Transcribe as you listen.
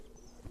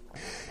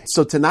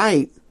So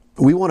tonight,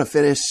 we want to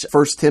finish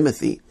 1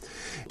 Timothy.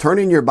 Turn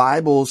in your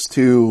Bibles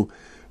to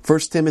 1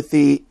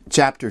 Timothy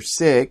chapter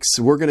 6.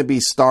 We're going to be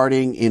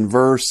starting in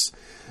verse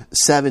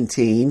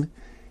 17.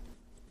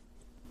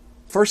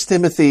 1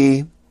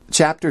 Timothy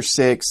chapter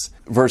 6,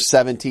 verse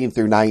 17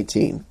 through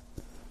 19.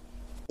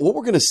 What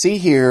we're going to see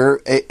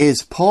here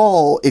is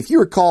Paul, if you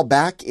recall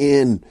back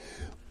in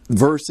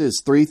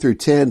verses 3 through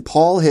 10,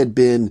 Paul had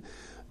been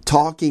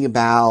talking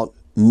about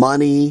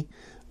money,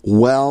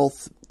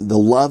 wealth, the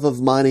love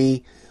of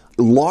money,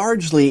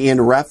 largely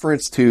in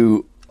reference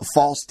to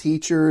false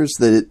teachers,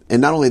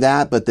 and not only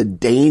that, but the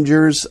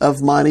dangers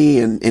of money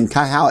and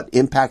kind of how it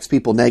impacts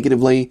people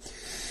negatively.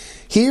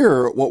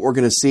 Here, what we're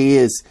going to see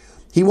is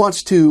he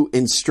wants to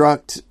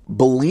instruct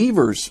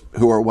believers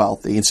who are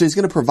wealthy. And so he's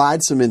going to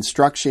provide some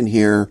instruction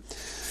here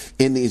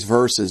in these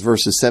verses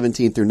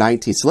 17 through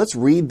 19. So let's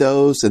read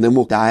those and then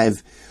we'll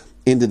dive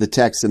into the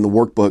text in the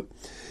workbook.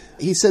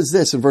 He says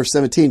this in verse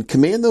 17,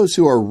 "Command those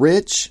who are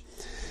rich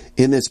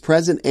in this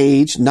present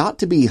age not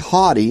to be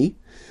haughty,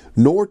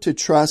 nor to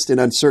trust in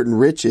uncertain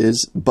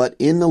riches, but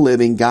in the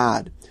living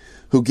God,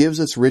 who gives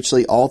us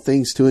richly all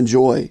things to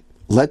enjoy.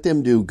 Let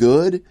them do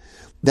good,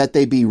 that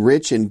they be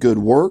rich in good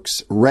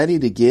works, ready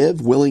to give,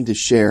 willing to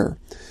share,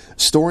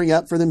 storing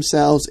up for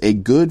themselves a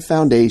good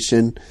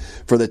foundation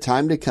for the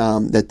time to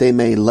come, that they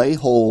may lay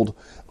hold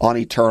on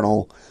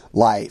eternal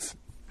life."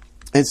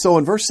 And so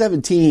in verse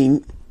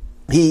 17,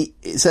 he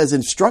says,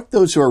 instruct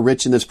those who are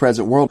rich in this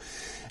present world.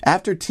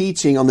 After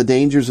teaching on the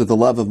dangers of the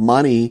love of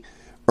money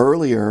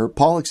earlier,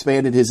 Paul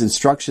expanded his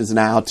instructions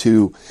now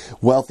to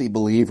wealthy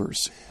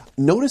believers.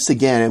 Notice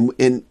again,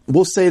 and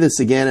we'll say this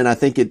again, and I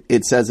think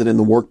it says it in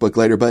the workbook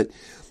later, but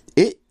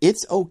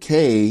it's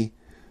okay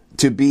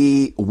to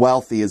be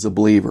wealthy as a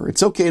believer.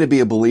 It's okay to be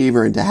a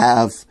believer and to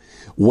have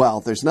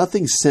wealth. There's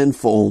nothing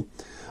sinful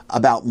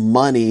about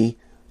money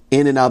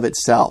in and of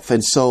itself.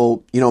 And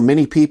so,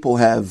 many people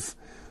have,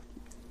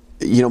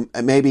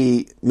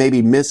 maybe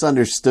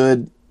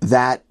misunderstood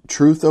that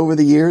truth over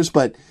the years,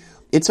 but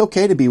it's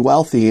okay to be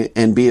wealthy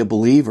and be a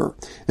believer.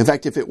 In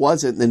fact, if it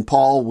wasn't, then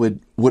Paul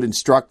would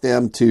instruct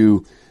them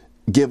to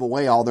give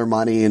away all their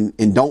money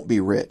and don't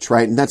be rich,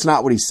 right? And that's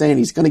not what he's saying.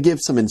 He's going to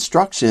give some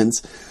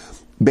instructions,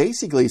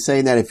 basically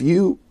saying that if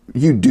you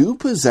do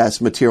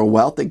possess material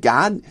wealth, that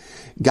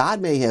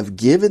God may have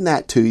given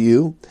that to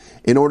you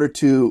in order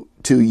to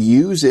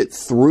use it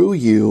through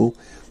you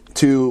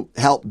to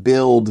help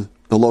build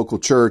the local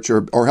church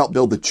or help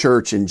build the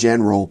church in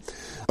general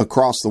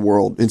across the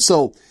world. And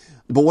so,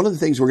 but one of the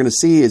things we're going to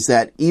see is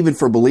that even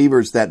for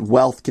believers, that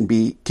wealth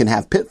can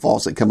have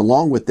pitfalls that come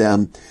along with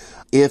them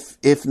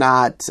if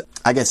not,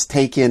 I guess,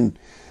 taken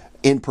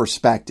in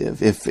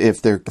perspective,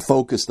 if they're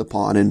focused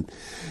upon. And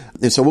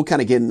so we'll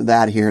kind of get into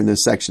that here in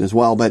this section as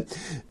well. But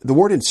the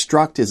word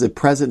instruct is a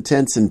present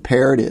tense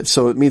imperative.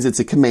 So it means it's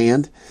a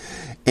command.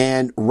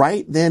 And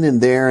right then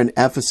and there in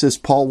Ephesus,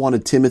 Paul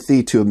wanted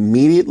Timothy to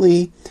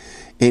immediately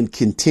and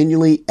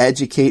continually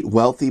educate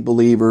wealthy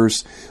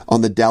believers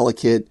on the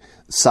delicate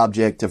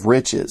subject of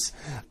riches.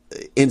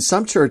 In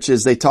some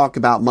churches, they talk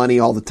about money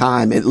all the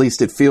time. At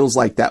least it feels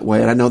like that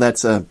way. And I know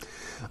that's a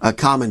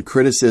common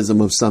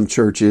criticism of some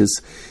churches.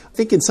 I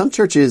think in some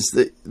churches,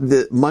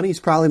 the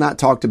money's probably not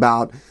talked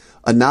about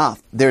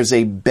enough. There's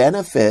a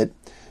benefit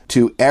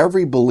to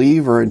every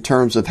believer in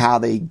terms of how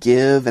they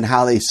give and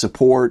how they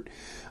support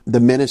the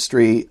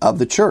ministry of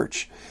the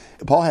church.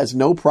 Paul has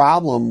no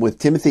problem with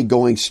Timothy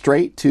going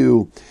straight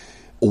to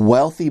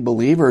wealthy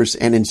believers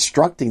and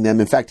instructing them.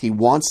 In fact, he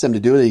wants them to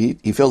do it.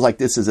 He feels like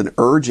this is an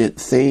urgent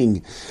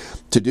thing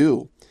to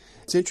do.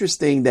 It's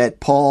interesting that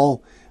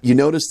Paul, you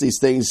notice these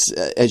things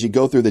as you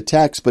go through the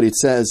text, but it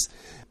says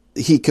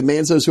he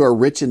commands those who are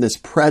rich in this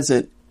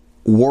present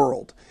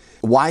world.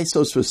 Why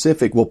so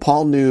specific? Well,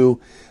 Paul knew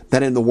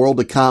that in the world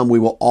to come, we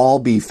will all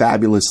be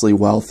fabulously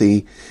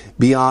wealthy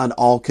beyond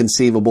all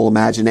conceivable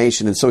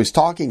imagination. And so he's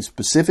talking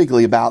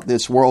specifically about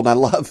this world. I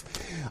love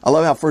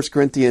how 1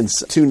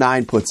 Corinthians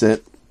 2:9 puts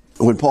it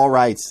when Paul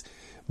writes,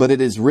 "But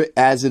it is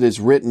as it is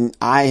written,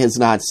 eye has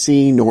not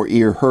seen nor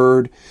ear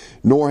heard,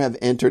 nor have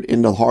entered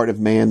into the heart of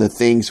man the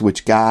things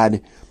which God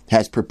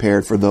has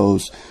prepared for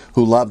those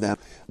who love them."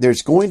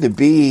 There's going to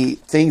be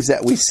things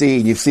that we see.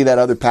 You see that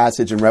other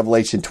passage in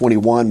Revelation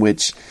 21,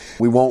 which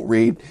we won't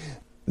read.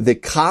 The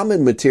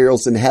common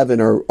materials in heaven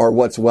are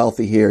what's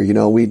wealthy here.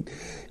 You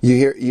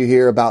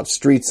hear about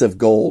streets of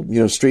gold,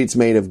 streets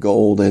made of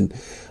gold. And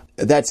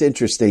that's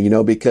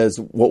interesting, because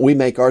what we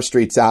make our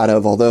streets out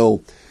of,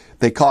 although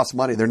they cost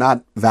money, they're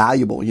not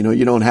valuable.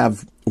 You don't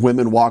have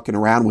women walking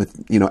around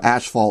with,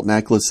 asphalt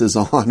necklaces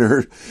on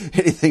or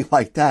anything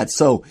like that.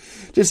 So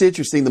just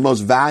interesting. The most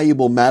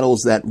valuable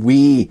metals that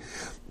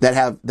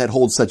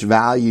hold such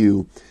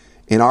value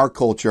in our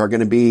culture are going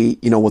to be,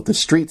 with the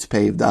streets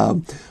paved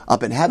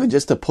up in heaven.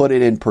 Just to put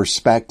it in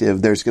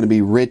perspective, there's going to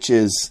be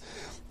riches,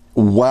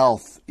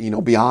 wealth,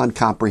 beyond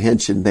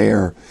comprehension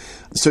there.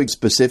 So he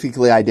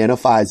specifically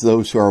identifies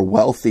those who are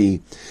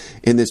wealthy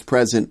in this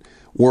present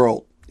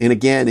world. And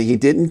again, he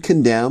didn't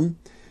condemn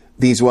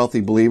these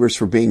wealthy believers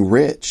for being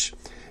rich.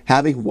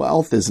 Having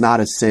wealth is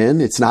not a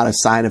sin. It's not a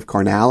sign of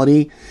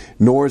carnality,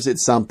 nor is it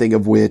something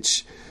of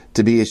which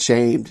to be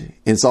ashamed.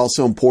 And it's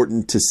also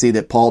important to see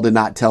that Paul did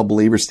not tell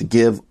believers to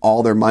give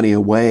all their money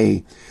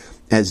away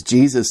as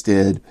Jesus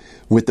did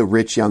with the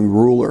rich young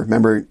ruler.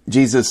 Remember,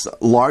 Jesus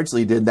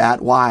largely did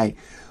that. Why?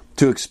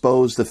 To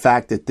expose the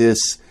fact that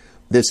this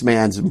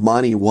man's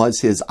money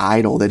was his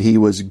idol, that he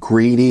was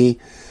greedy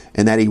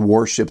and that he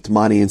worshiped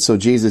money. And so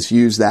Jesus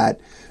used that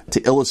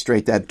to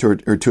illustrate that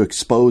or to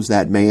expose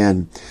that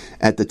man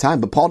at the time.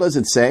 But Paul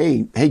doesn't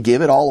say, hey,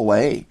 give it all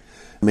away.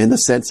 In the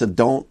sense of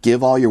don't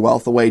give all your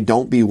wealth away,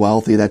 don't be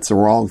wealthy. That's the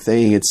wrong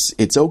thing.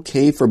 It's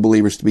okay for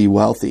believers to be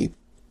wealthy.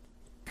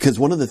 Because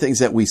one of the things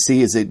that we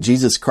see is that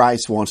Jesus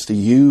Christ wants to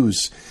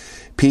use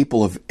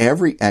people of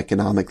every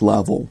economic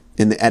level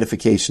in the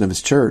edification of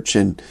his church.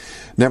 And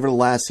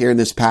nevertheless, here in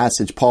this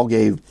passage, Paul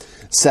gave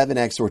 7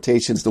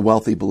 exhortations to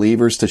wealthy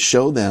believers to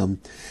show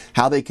them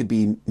how they could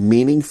be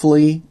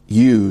meaningfully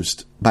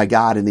used by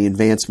God in the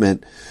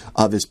advancement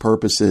of his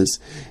purposes.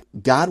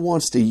 God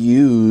wants to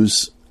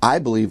use, I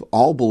believe,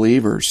 all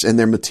believers and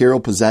their material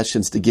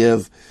possessions to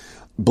give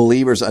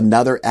believers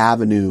another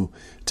avenue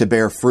to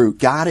bear fruit.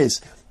 God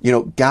is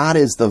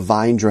the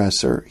vine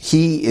dresser.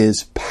 He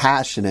is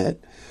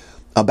passionate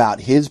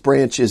about his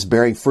branches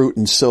bearing fruit.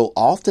 And so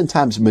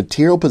oftentimes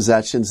material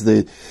possessions,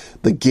 the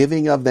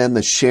giving of them,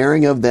 the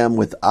sharing of them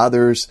with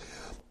others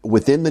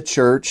within the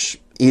church,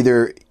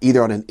 either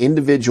on an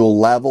individual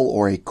level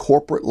or a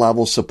corporate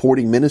level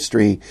supporting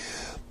ministry,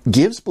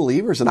 gives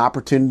believers an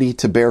opportunity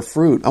to bear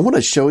fruit. I want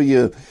to show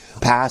you a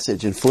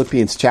passage in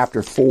Philippians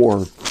chapter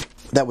 4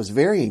 that was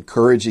very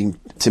encouraging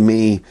to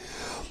me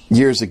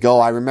years ago.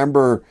 I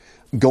remember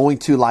going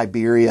to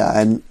Liberia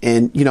and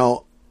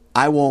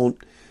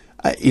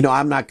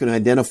I'm not going to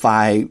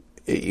identify,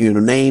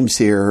 names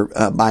here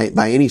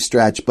by any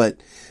stretch, but,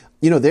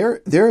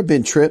 there have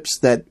been trips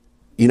that,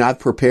 I've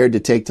prepared to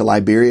take to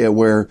Liberia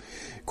where,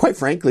 quite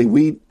frankly,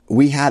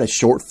 we had a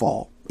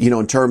shortfall,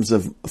 in terms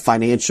of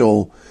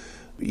financial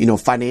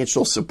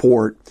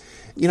support.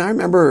 I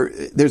remember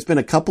there's been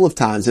a couple of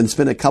times, and it's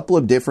been a couple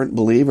of different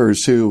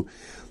believers who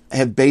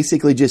have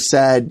basically just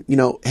said,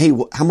 hey,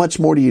 how much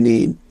more do you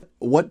need?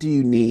 What do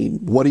you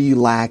need? What are you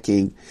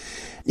lacking?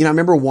 I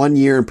remember one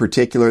year in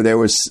particular, there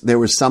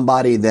was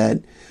somebody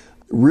that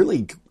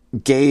really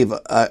gave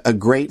a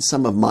great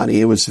sum of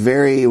money. It was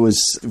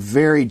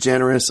very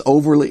generous,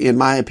 in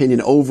my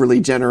opinion,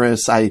 overly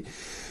generous. I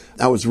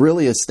was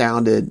really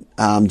astounded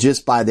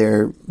just by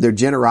their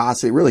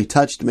generosity. It really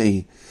touched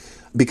me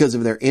because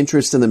of their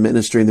interest in the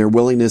ministry and their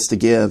willingness to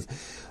give.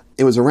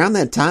 It was around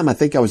that time, I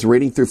think I was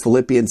reading through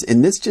Philippians,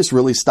 and this just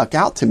really stuck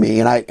out to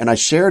me. And I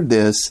shared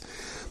this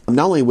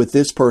not only with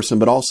this person,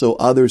 but also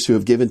others who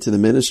have given to the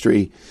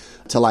ministry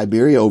to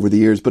Liberia over the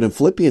years. But in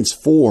Philippians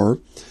 4,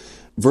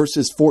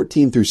 verses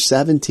 14 through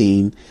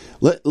 17,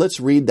 let's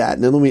read that.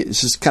 And then let me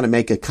just kind of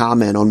make a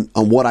comment on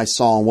what I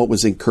saw and what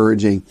was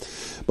encouraging.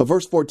 But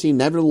verse 14,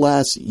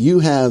 nevertheless, you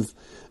have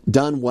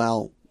done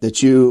well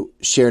that you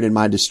shared in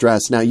my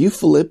distress. Now you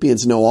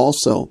Philippians know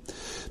also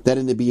that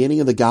in the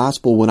beginning of the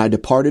gospel, when I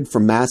departed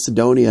from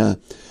Macedonia,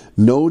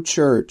 no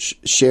church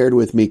shared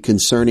with me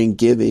concerning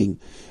giving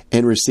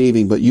and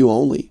receiving, but you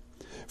only.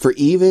 For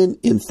even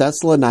in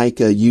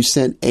Thessalonica, you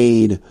sent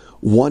aid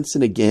once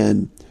and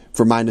again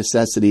for my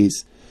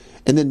necessities.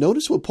 And then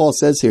notice what Paul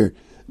says here.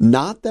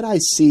 Not that I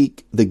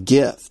seek the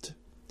gift,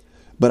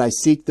 but I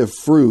seek the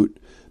fruit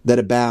that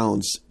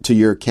abounds to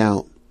your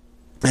account.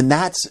 And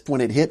that's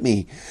when it hit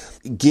me.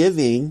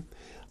 Giving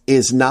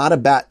is not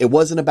about, it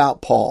wasn't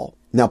about Paul.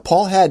 Now,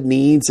 Paul had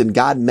needs and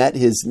God met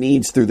his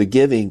needs through the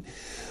giving,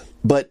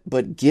 but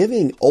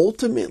giving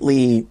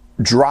ultimately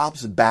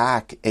drops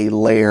back a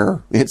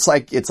layer. It's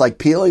like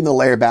peeling the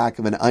layer back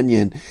of an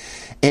onion.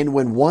 And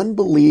when one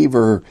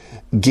believer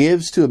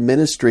gives to a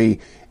ministry,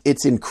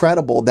 it's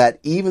incredible that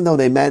even though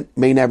they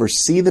may never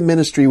see the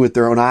ministry with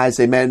their own eyes,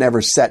 they may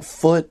never set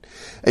foot.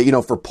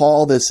 For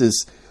Paul, this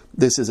is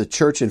a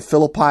church in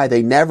Philippi.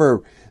 They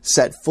never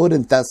set foot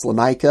in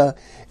Thessalonica.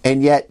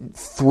 And yet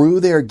through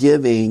their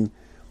giving,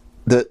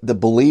 the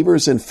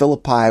believers in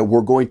Philippi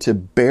were going to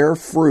bear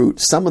fruit,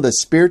 some of the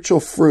spiritual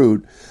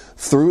fruit,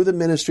 through the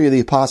ministry of the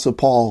Apostle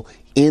Paul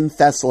in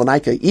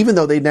Thessalonica, even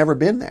though they'd never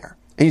been there.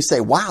 And you say,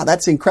 wow,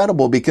 that's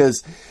incredible,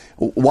 because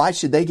why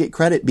should they get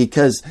credit?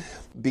 Because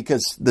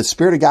the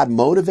Spirit of God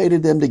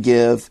motivated them to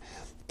give,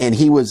 and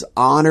he was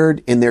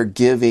honored in their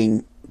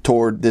giving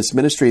toward this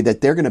ministry,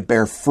 that they're going to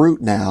bear fruit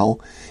now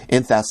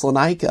in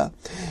Thessalonica.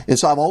 And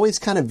so I've always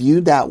kind of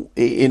viewed that,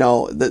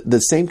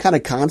 the same kind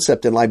of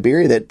concept in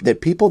Liberia,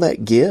 that people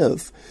that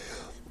give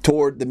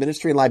toward the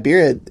ministry in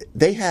Liberia,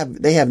 they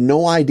have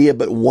no idea,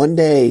 but one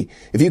day,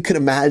 if you can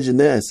imagine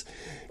this,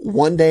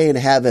 one day in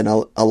heaven,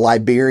 a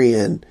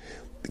Liberian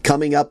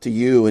coming up to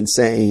you and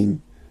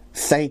saying,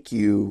 thank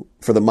you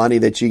for the money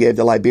that you gave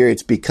to Liberia.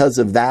 It's because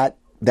of that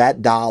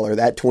dollar,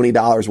 that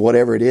 $20,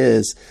 whatever it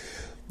is,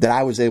 that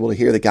I was able to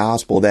hear the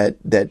gospel, that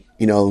the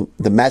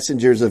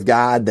messengers of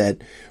God that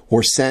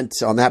were sent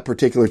on that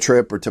particular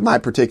trip or to my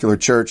particular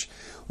church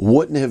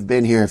wouldn't have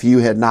been here if you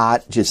had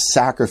not just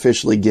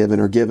sacrificially given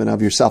or given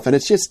of yourself. And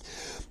it's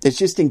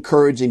just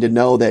encouraging to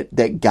know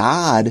that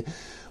God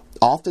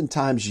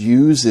oftentimes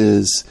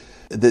uses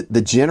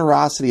the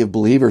generosity of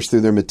believers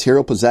through their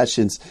material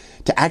possessions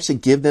to actually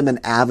give them an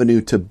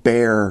avenue to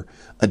bear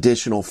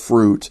additional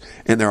fruit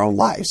in their own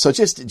life. So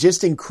it's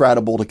just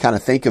incredible to kind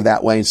of think of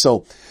that way. And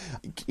so,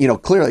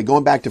 clearly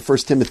going back to 1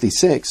 Timothy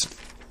 6,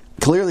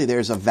 clearly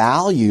there's a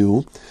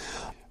value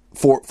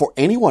for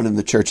anyone in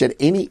the church at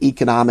any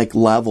economic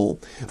level.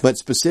 But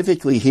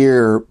specifically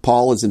here,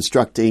 Paul is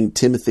instructing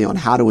Timothy on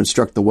how to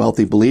instruct the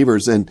wealthy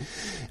believers. And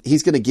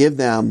he's going to give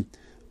them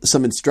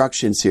some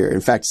instructions here.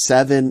 In fact,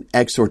 7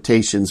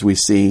 exhortations we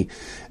see.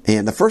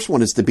 And the first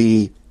one is to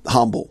be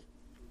humble.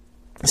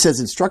 It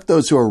says, instruct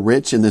those who are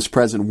rich in this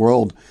present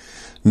world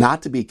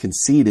not to be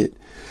conceited.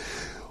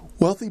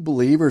 Wealthy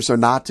believers are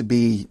not to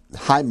be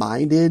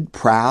high-minded,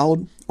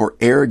 proud, or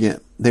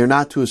arrogant. They're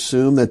not to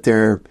assume that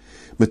their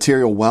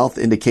material wealth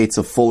indicates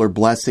a fuller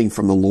blessing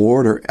from the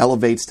Lord or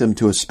elevates them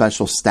to a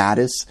special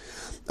status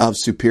of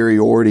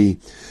superiority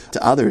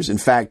to others. In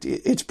fact,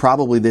 it's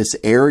probably this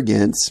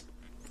arrogance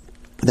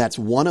that's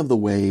one of the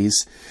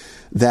ways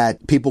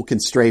that people can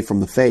stray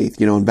from the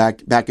faith. And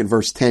back in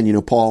verse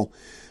 10, Paul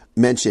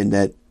mentioned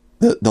that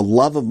the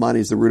love of money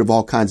is the root of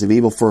all kinds of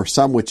evil, for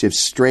some which have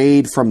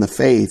strayed from the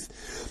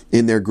faith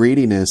in their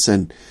greediness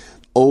and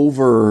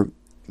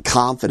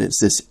overconfidence.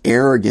 This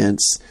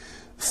arrogance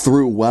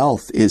through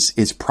wealth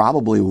is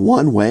probably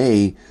one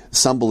way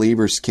some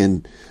believers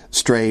can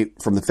stray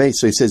from the faith.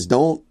 So he says,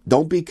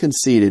 don't be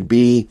conceited,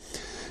 be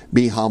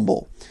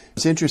humble.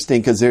 It's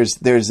interesting because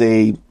there's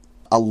a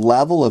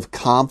level of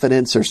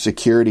confidence or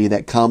security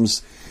that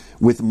comes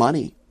with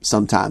money.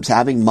 Sometimes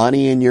having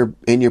money in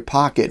your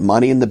pocket,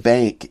 money in the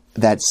bank,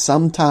 that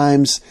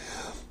sometimes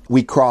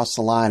we cross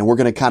the line. And we're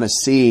going to kind of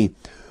see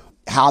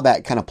how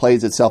that kind of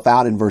plays itself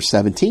out in verse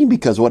 17,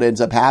 because what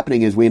ends up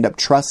happening is we end up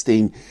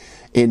trusting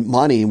in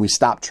money and we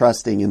stop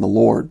trusting in the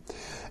Lord.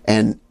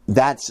 And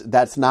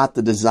that's not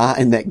the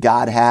design that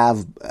God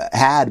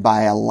had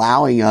by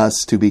allowing us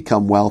to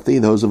become wealthy.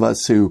 Those of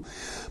us who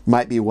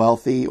might be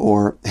wealthy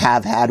or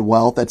have had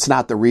wealth, that's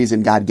not the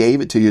reason God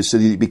gave it to you, so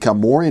that you become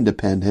more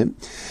independent.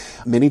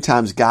 Many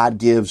times God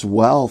gives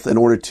wealth in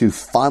order to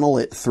funnel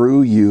it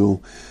through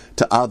you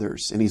to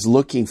others. And He's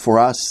looking for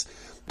us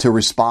to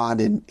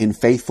respond in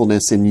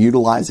faithfulness in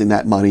utilizing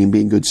that money and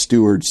being good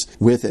stewards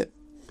with it.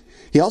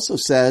 He also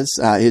says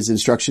his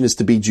instruction is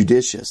to be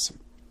judicious.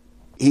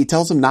 He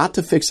tells them not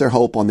to fix their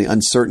hope on the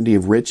uncertainty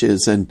of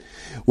riches. And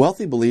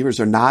wealthy believers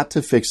are not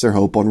to fix their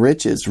hope on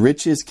riches.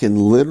 Riches can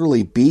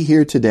literally be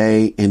here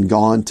today and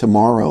gone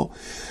tomorrow.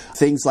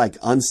 Things like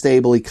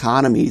unstable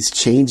economies,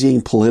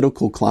 changing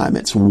political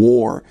climates,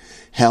 war,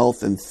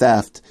 health, and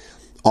theft,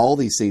 all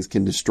these things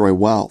can destroy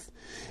wealth.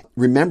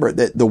 Remember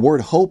that the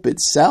word hope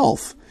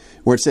itself,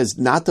 where it says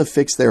not to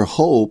fix their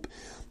hope,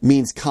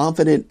 means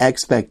confident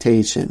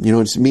expectation.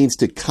 It means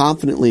to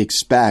confidently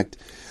expect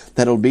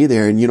that it'll be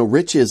there. And,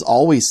 riches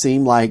always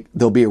seem like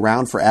they'll be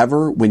around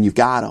forever when you've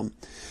got them.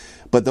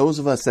 But those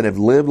of us that have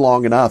lived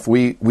long enough,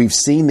 we've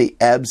seen the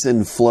ebbs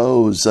and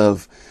flows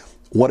of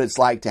what it's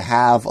like to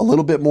have a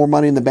little bit more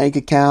money in the bank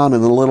account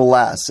and a little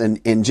less,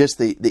 and just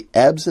the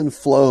ebbs and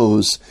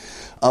flows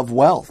of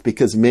wealth,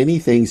 because many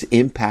things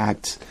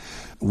impact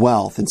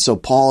wealth. And so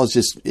Paul is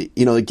just,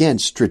 again,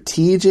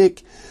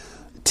 strategic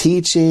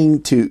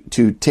teaching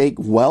to take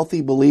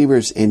wealthy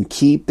believers and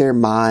keep their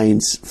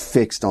minds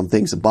fixed on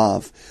things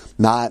above,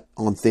 not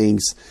on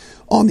things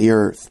on the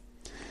earth.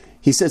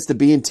 He says to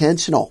be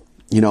intentional,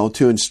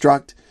 to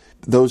instruct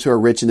those who are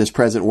rich in this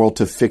present world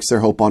to fix their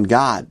hope on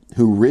God,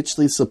 who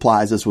richly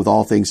supplies us with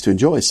all things to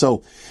enjoy.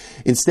 So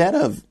instead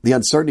of the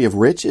uncertainty of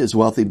riches,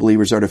 wealthy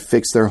believers are to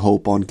fix their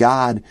hope on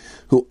God,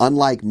 who,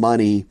 unlike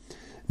money,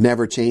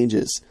 never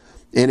changes.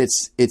 And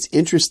it's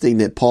interesting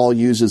that Paul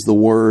uses the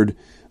word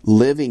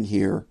living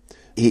here.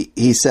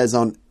 He says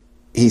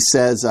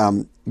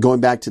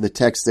going back to the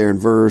text there in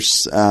verse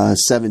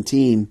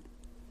 17,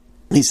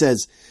 he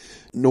says,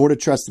 nor to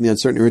trust in the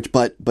uncertain rich,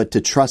 but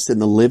to trust in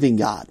the living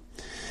God.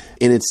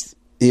 And it's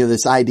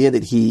this idea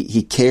that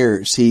he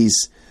cares,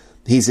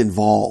 he's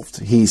involved,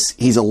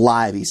 he's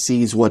alive, he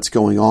sees what's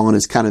going on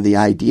is kind of the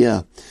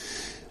idea.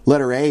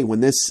 Letter A,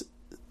 when this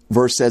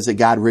verse says that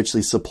God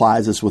richly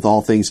supplies us with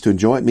all things to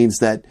enjoy, it means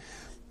that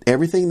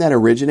everything that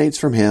originates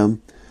from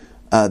Him,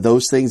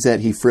 those things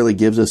that He freely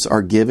gives us,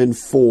 are given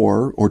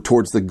for or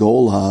towards the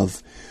goal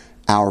of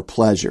our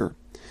pleasure.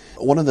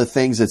 One of the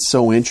things that's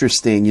so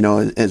interesting,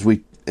 as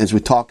we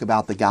talk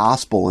about the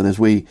gospel and as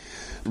we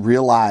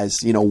realize,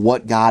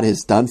 what God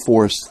has done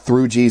for us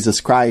through Jesus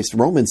Christ,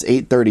 Romans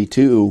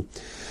 8:32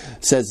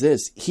 says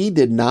this: He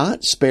did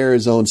not spare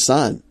His own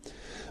Son,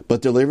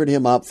 but delivered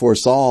Him up for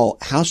us all.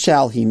 How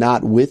shall He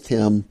not with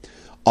Him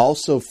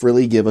also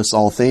freely give us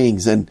all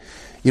things? And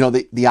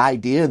the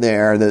idea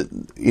there, that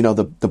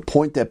the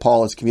point that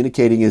Paul is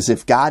communicating is,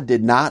 if God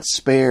did not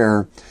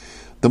spare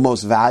the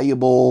most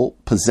valuable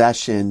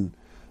possession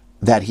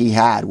that he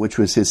had, which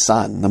was his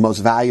son, the most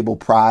valuable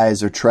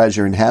prize or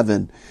treasure in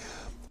heaven,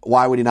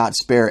 why would he not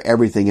spare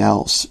everything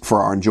else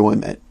for our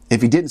enjoyment?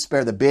 If he didn't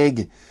spare the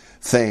big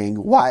thing,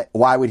 why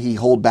would he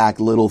hold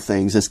back little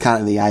things? That's kind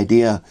of the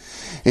idea.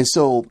 And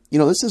so,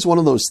 this is one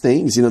of those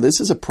things,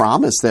 this is a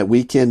promise that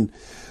we can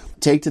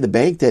take to the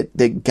bank,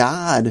 that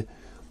God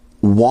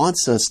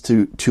wants us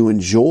to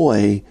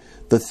enjoy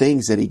the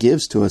things that he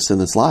gives to us in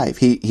this life.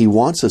 He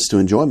wants us to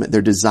enjoy them.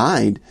 They're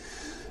designed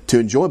to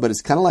enjoy, but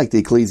it's kind of like the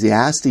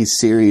Ecclesiastes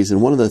series, and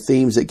one of the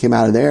themes that came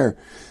out of there,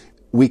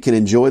 we can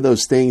enjoy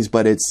those things,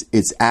 but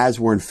it's as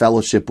we're in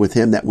fellowship with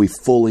him that we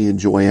fully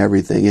enjoy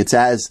everything. It's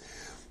as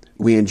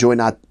we enjoy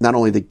not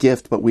only the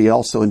gift, but we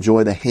also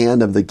enjoy the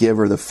hand of the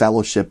giver, the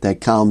fellowship that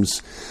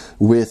comes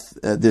with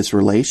this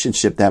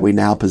relationship that we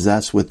now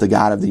possess with the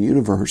God of the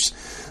universe.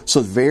 So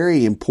it's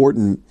very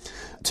important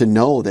to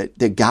know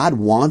that God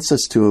wants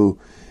us to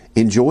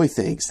enjoy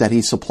things that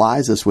he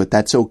supplies us with.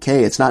 That's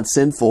okay. It's not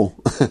sinful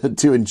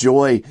to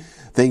enjoy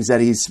things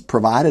that he's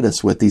provided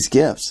us with, these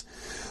gifts.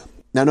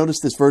 Now notice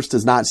this verse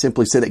does not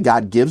simply say that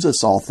God gives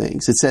us all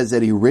things. It says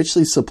that he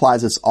richly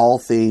supplies us all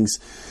things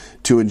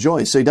to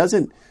enjoy. So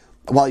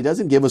while he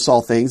doesn't give us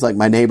all things like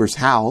my neighbor's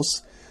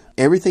house,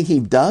 everything he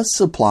does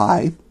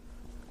supply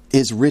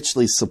is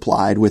richly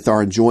supplied with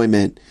our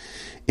enjoyment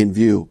in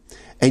view.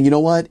 And you know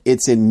what?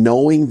 It's in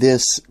knowing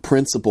this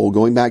principle,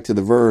 going back to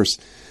the verse,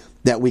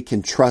 that we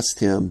can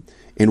trust him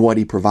in what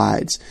he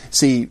provides.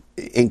 See,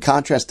 in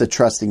contrast to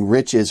trusting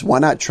riches, why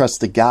not trust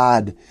the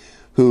God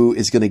who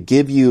is going to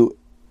give you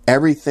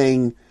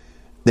everything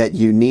that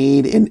you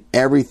need, and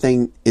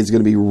everything is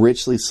going to be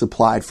richly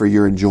supplied for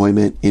your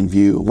enjoyment in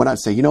view? When I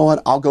say, you know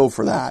what, I'll go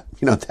for that.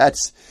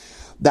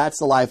 That's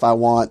the life I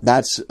want.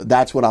 That's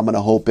what I'm going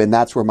to hope in.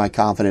 That's where my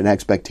confident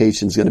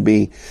expectation is going to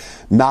be,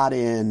 not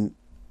in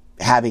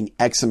having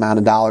X amount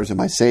of dollars in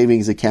my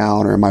savings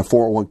account or in my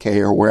 401k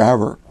or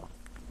wherever.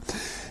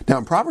 Now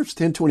in Proverbs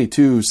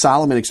 10:22,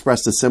 Solomon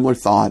expressed a similar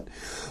thought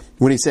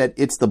when he said,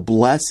 it's the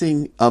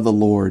blessing of the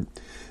Lord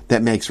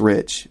that makes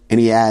rich. And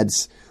he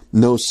adds,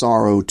 no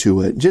sorrow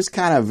to it. Just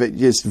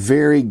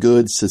very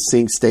good,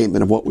 succinct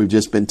statement of what we've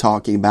just been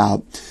talking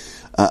about.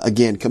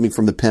 Again, coming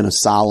from the pen of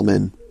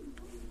Solomon.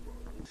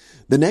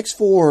 The next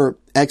four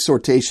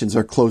exhortations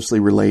are closely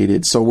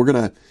related, so we're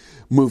going to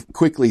move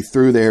quickly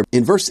through there.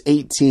 In verse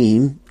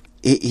 18,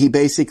 he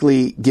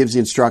basically gives the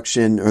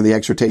instruction or the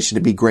exhortation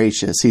to be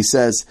gracious. He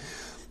says,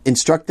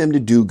 instruct them to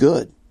do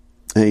good.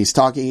 And he's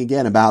talking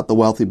again about the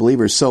wealthy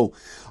believers. So,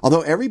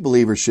 although every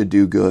believer should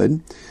do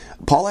good,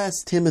 Paul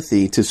asks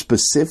Timothy to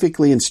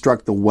specifically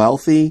instruct the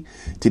wealthy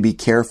to be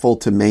careful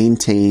to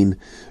maintain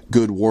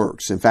good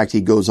works. In fact,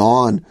 he goes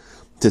on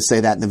to say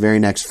that in the very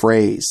next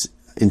phrase,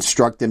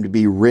 instruct them to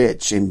be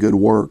rich in good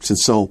works. And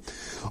so,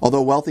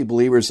 although wealthy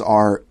believers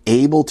are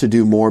able to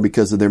do more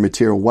because of their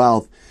material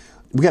wealth,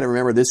 we got to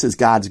remember this is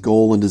God's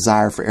goal and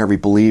desire for every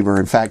believer.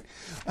 In fact,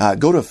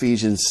 go to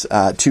Ephesians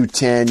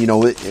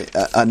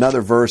 2:10,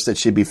 another verse that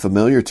should be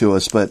familiar to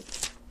us. But,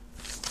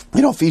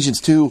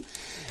 Ephesians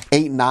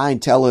 2:8 and 9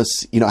 tell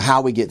us,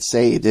 how we get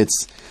saved.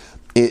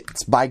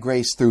 It's by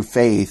grace through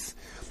faith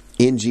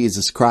in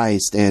Jesus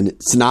Christ. And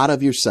it's not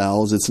of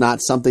yourselves. It's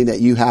not something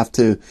that you have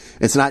to,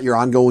 it's not your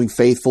ongoing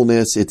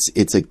faithfulness.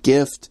 It's a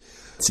gift.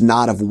 It's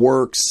not of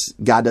works.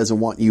 God doesn't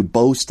want you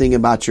boasting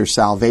about your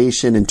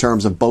salvation in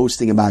terms of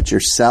boasting about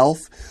yourself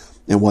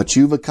and what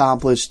you've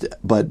accomplished,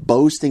 but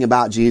boasting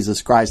about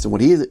Jesus Christ and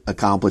what he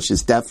accomplished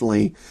is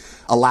definitely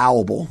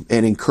allowable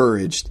and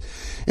encouraged.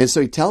 And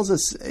so he tells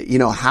us,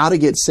 how to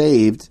get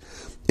saved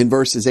in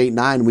verses 8 and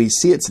 9. We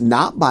see it's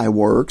not by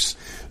works.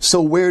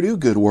 So where do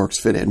good works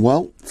fit in?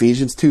 Well,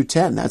 Ephesians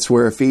 2:10. That's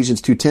where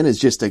Ephesians 2:10 is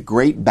just a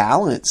great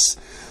balance,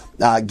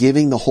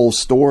 giving the whole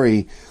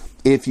story,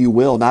 if you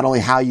will, not only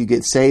how you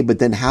get saved, but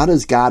then how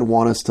does God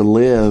want us to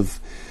live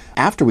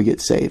after we get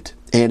saved?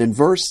 And in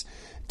verse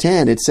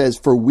 10, it says,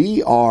 for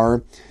we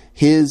are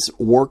his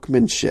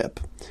workmanship,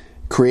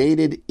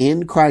 created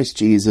in Christ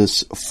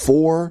Jesus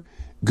for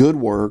good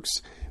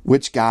works,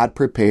 which God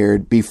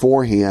prepared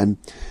beforehand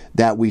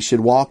that we should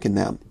walk in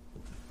them.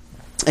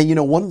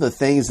 And one of the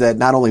things that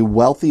not only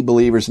wealthy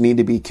believers need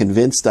to be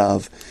convinced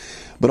of,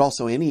 but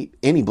also any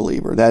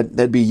believer,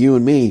 that'd be you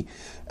and me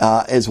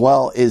as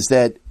well, is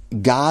that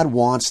God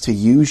wants to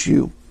use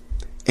you.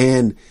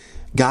 And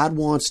God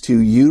wants to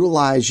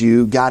utilize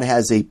you. God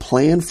has a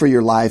plan for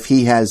your life.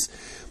 He has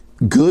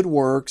good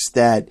works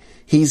that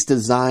he's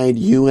designed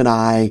you and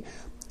I,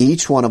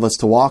 each one of us,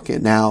 to walk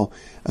in. Now,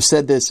 I've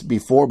said this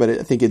before, but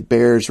I think it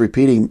bears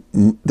repeating.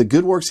 The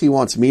good works he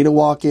wants me to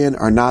walk in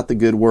are not the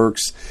good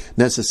works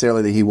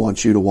necessarily that he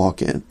wants you to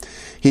walk in.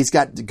 He's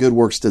got the good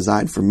works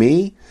designed for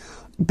me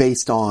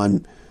based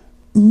on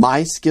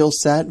my skill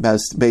set,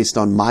 based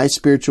on my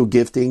spiritual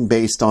gifting,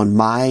 based on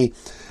my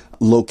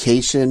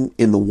location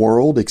in the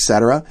world,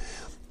 etc.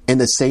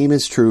 And the same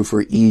is true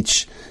for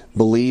each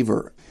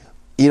believer.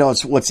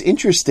 What's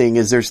interesting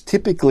is there's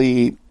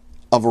typically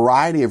a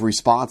variety of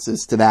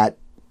responses to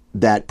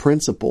that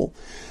principle.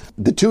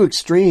 The two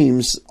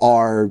extremes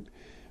are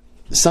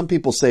some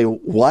people say,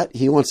 what?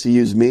 He wants to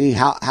use me?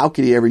 How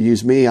could he ever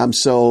use me? I'm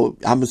so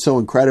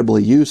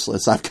incredibly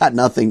useless. I've got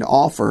nothing to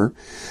offer.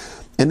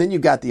 And then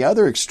you've got the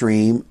other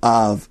extreme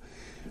of,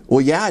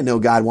 well, yeah, I know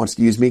God wants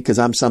to use me because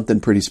I'm something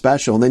pretty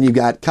special. And then you've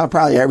got kind of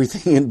probably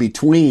everything in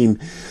between,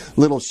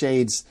 little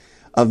shades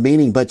of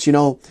meaning. But,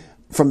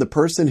 from the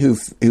person who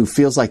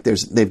feels like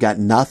they've got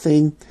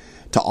nothing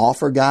to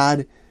offer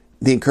God,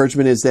 the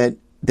encouragement is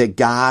that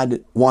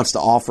God wants to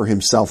offer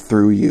himself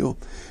through you,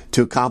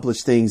 to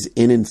accomplish things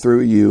in and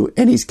through you.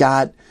 And he's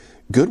got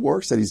good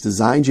works that he's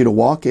designed you to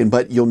walk in,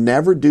 but you'll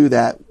never do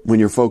that when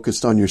you're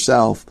focused on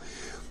yourself.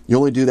 You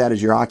only do that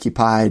as you're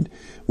occupied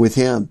with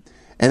him.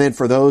 And then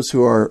for those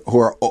who are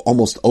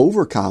almost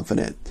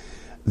overconfident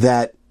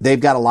that they've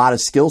got a lot of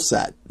skill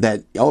set,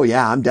 that, oh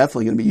yeah, I'm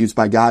definitely going to be used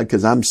by God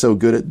because I'm so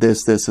good at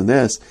this, this, and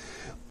this,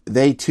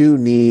 they too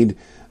need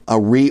a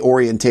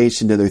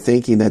reorientation to their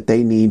thinking, that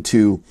they need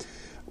to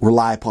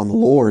rely upon the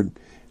Lord,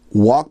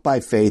 walk by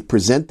faith,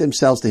 present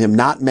themselves to him,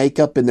 not make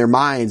up in their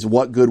minds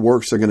what good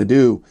works they're going to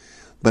do,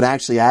 but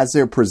actually as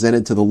they're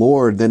presented to the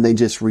Lord, then they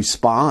just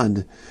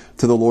respond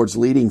to the Lord's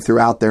leading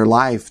throughout their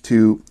life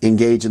to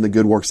engage in the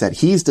good works that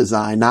he's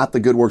designed, not the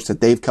good works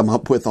that they've come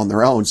up with on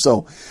their own.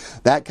 So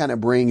that kind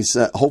of brings,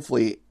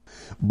 hopefully,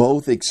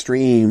 both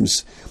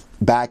extremes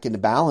back into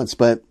balance.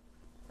 But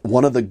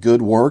one of the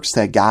good works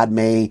that God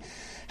may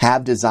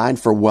have designed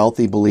for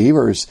wealthy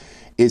believers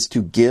is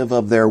to give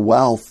of their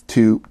wealth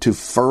to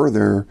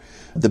further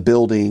the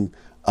building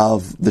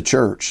of the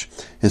church.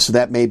 And so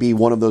that may be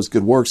one of those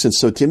good works. And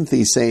so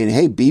Timothy's saying,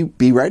 hey,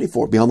 be ready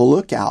for it. Be on the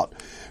lookout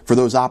for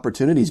those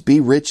opportunities. Be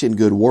rich in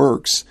good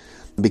works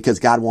because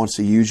God wants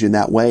to use you in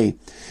that way.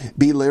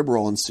 Be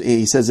liberal. And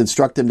he says,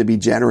 instruct them to be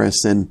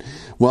generous. And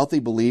wealthy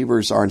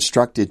believers are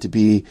instructed to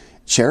be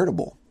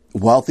charitable.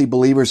 Wealthy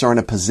believers are in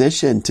a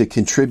position to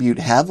contribute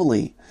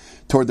heavily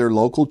toward their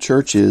local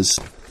churches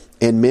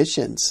and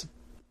missions.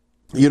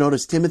 You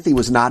notice Timothy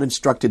was not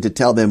instructed to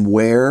tell them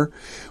where,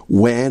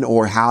 when,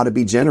 or how to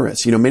be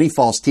generous. Many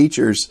false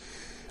teachers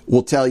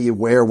will tell you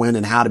where, when,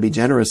 and how to be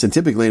generous. And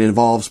typically it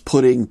involves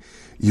putting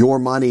your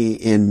money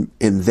in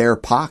their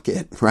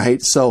pocket,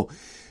 right? So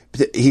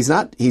he's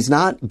not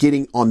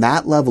getting on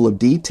that level of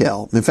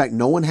detail. In fact,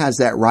 no one has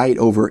that right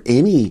over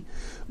any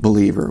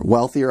believer,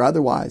 wealthy or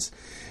otherwise.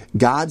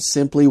 God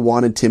simply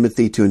wanted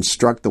Timothy to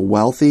instruct the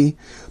wealthy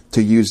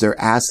to use their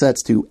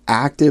assets to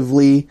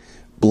actively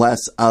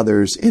bless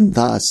others and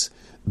thus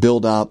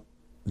build up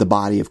the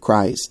body of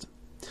Christ.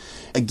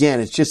 Again,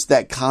 it's just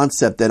that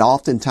concept that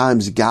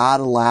oftentimes God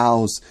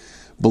allows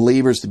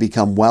believers to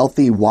become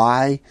wealthy.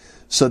 Why?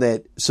 So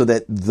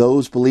that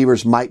those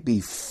believers might be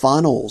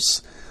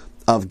funnels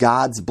of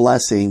God's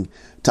blessing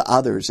to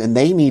others. And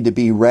they need to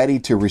be ready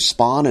to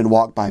respond and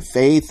walk by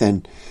faith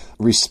and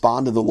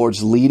respond to the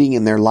Lord's leading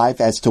in their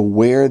life as to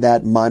where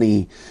that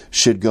money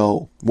should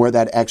go, where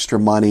that extra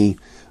money,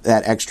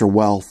 that extra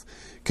wealth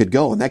could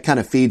go. And that kind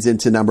of feeds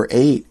into number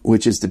 8,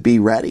 which is to be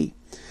ready.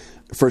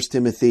 1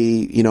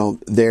 Timothy,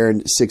 there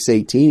in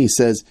 6:18, he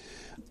says,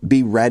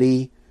 be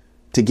ready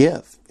to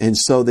give. And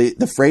so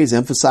the phrase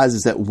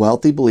emphasizes that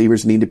wealthy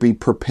believers need to be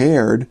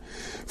prepared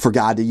for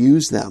God to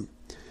use them.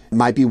 It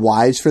might be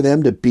wise for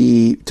them to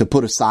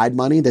put aside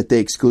money that they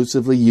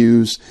exclusively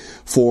use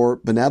for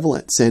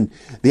benevolence. And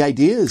the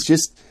idea is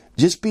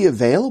just be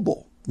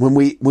available. When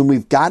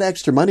we've got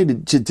extra money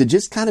to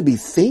just kind of be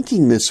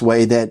thinking this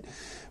way, that,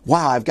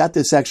 wow, I've got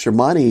this extra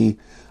money.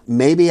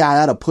 Maybe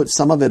I ought to put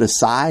some of it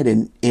aside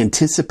and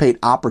anticipate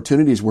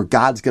opportunities where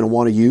God's going to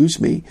want to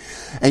use me.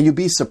 And you'd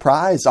be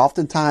surprised.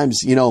 Oftentimes,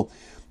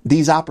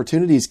 these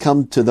opportunities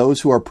come to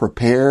those who are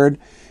prepared,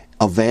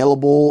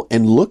 available,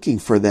 and looking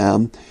for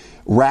them,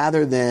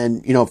 rather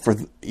than,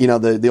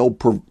 the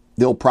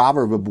old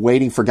proverb of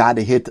waiting for God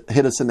to hit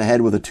us in the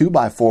head with a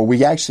 2x4.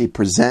 We actually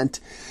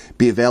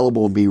be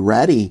available and be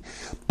ready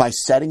by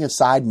setting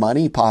aside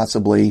money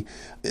possibly,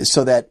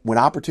 so that when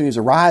opportunities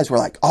arise, we're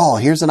like, oh,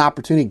 here's an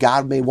opportunity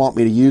God may want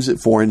me to use it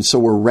for. And so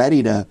we're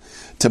ready to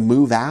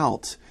move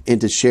out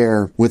and to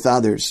share with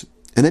others.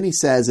 And then he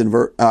says in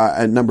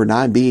number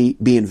 9,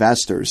 be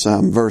investors.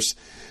 Verse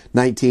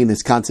 19,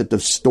 this concept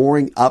of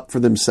storing up for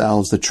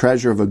themselves the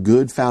treasure of a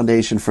good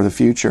foundation for the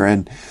future.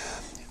 And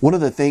one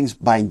of the things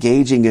by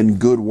engaging in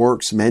good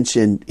works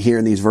mentioned here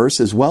in these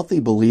verses, wealthy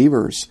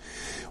believers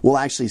will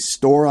actually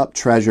store up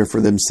treasure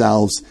for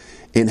themselves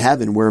in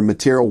heaven, where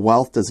material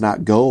wealth does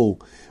not go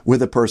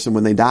with a person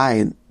when they die,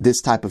 and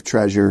this type of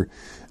treasure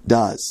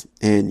does.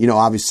 And,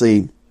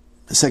 obviously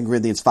 2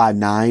 Corinthians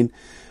 5:9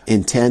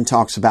 and 10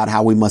 talks about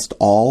how we must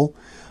all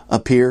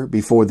appear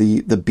before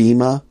the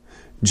Bema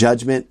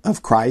judgment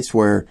of Christ,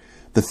 where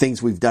the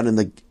things we've done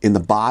in the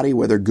body,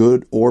 whether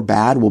good or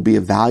bad, will be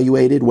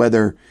evaluated,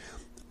 whether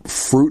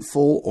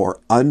fruitful or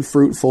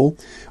unfruitful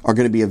are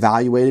going to be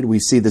evaluated. We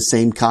see the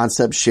same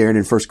concept shared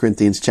in 1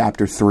 Corinthians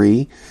chapter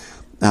 3,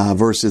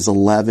 verses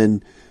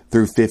 11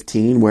 through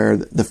 15, where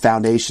the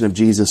foundation of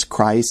Jesus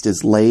Christ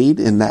is laid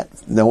and that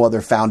no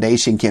other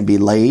foundation can be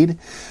laid,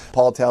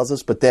 Paul tells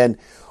us. But then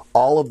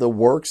all of the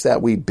works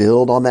that we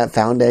build on that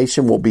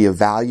foundation will be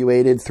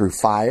evaluated through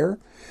fire.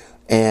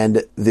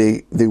 and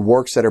the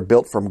works that are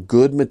built from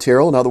good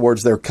material. In other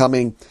words, they're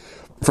coming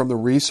from the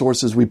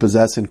resources we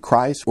possess in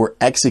Christ. We're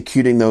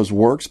executing those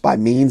works by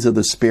means of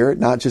the Spirit,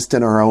 not just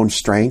in our own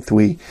strength.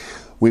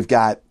 We've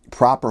got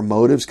proper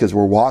motives because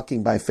we're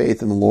walking by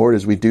faith in the Lord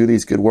as we do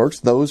these good works.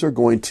 Those are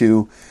going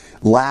to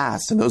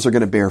last, and those are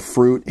going to bear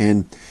fruit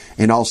and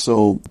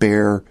also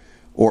bear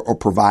or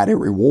provide a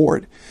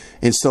reward.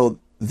 And so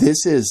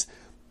this is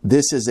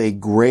a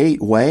great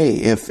way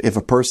if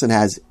a person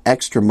has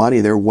extra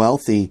money, they're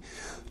wealthy,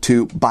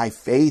 to by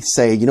faith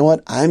say, you know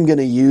what, I'm going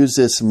to use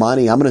this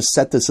money. I'm going to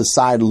set this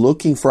aside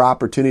looking for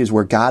opportunities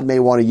where God may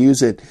want to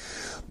use it.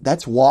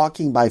 That's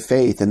walking by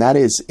faith, and that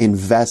is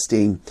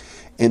investing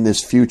in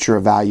this future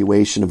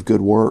evaluation of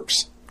good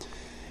works.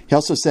 He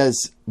also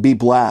says, be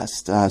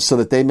blessed so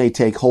that they may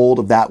take hold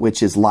of that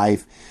which is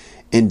life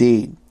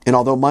indeed. And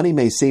although money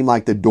may seem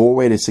like the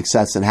doorway to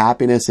success and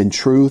happiness, in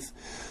truth,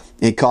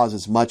 it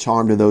causes much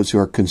harm to those who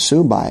are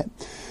consumed by it.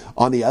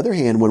 On the other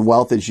hand, when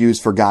wealth is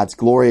used for God's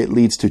glory, it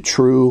leads to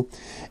true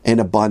and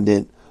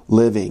abundant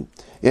living.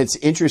 It's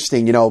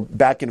interesting,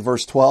 back in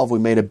verse 12, we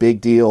made a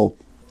big deal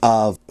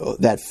of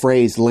that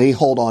phrase, lay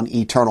hold on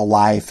eternal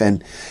life.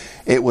 And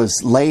it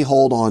was lay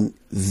hold on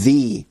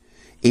the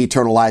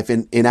eternal life.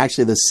 And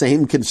actually the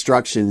same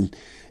construction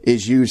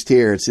is used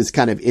here. It's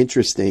kind of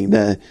interesting.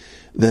 The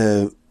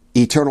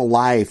eternal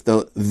life,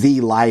 the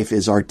life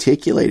is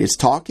articulated. It's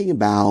talking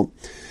about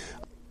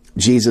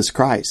Jesus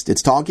Christ.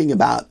 It's talking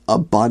about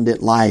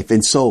abundant life.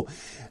 And so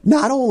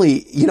not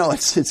only,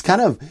 it's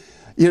kind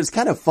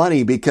of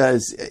funny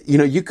because,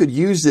 you could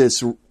use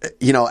this,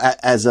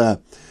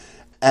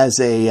 as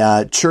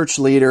a church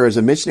leader, as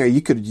a missionary,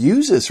 you could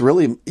use this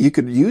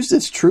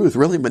truth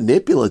really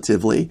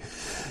manipulatively.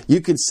 You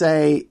could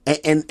say,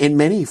 and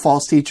many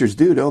false teachers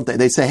do, don't they?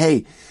 They say,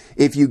 hey,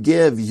 if you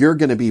give, you're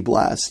going to be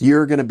blessed.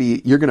 You're going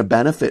to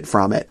benefit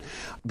from it.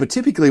 But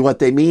typically what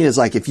they mean is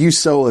like if you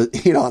sow,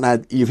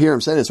 you hear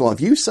them say this, well, if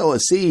you sow a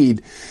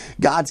seed,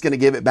 God's going to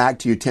give it back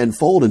to you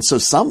tenfold. And so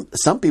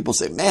some people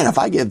say, man, if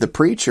I give the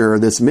preacher or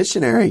this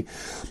missionary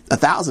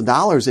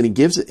 $1,000 and he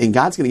gives it, and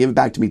God's going to give it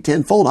back to me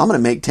tenfold, I'm going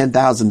to make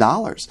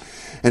 $10,000.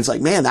 And it's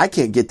like, man, I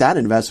can't get that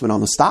investment on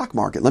the stock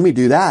market. Let me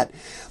do that.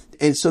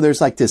 And so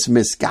there's like this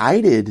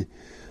misguided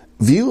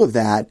view of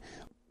that.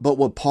 But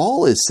what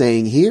Paul is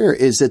saying here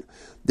is that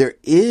there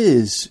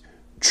is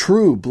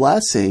true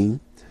blessing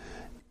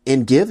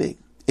in giving,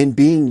 in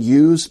being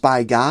used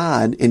by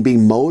God, in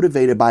being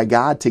motivated by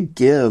God to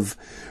give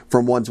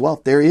from one's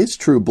wealth. There is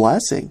true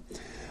blessing.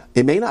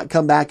 It may not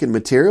come back in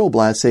material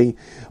blessing,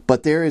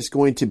 but there is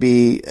going to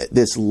be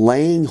this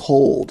laying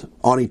hold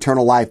on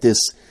eternal life,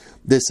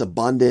 this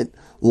abundant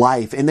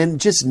life. And then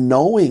just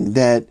knowing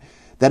that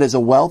as a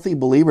wealthy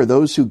believer,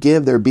 those who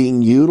give, they're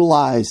being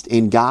utilized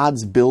in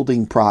God's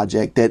building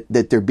project,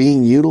 that they're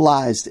being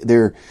utilized,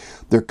 they're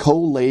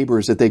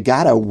co-laborers, that they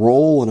got a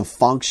role and a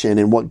function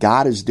in what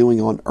God is doing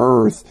on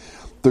earth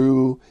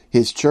through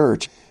His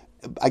church.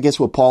 I guess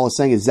what Paul is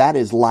saying is that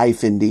is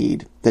life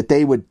indeed, that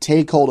they would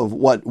take hold of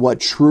what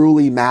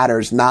truly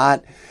matters,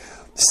 not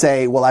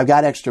say, well, I've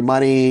got extra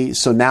money,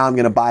 so now I'm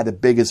going to buy the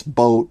biggest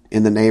boat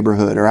in the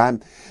neighborhood, or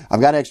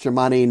I've got extra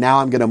money, now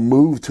I'm going to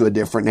move to a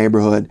different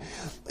neighborhood.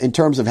 In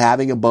terms of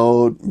having a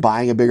boat,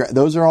 buying a bigger,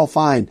 those are all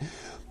fine.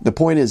 The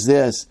point is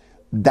this,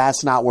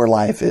 that's not where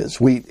life is.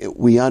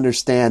 We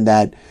understand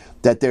that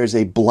there's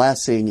a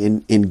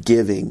blessing in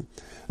giving.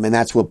 And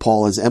that's what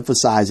Paul is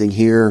emphasizing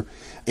here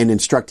and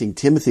instructing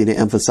Timothy to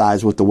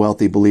emphasize with the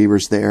wealthy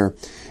believers there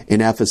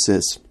in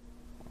Ephesus.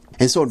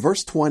 And so in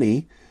verse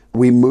 20,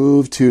 we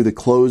move to the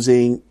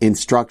closing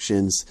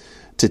instructions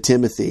to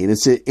Timothy. And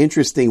it's an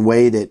interesting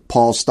way that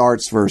Paul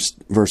starts verse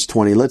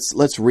 20.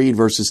 Let's read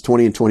verses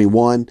 20 and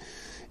 21.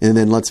 And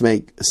then let's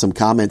make some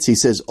comments. He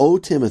says, O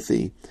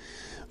Timothy,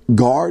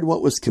 guard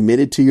what was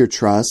committed to your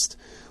trust,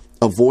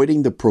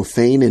 avoiding the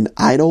profane and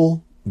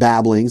idle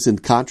babblings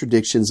and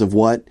contradictions of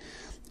what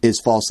is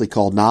falsely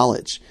called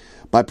knowledge.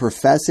 By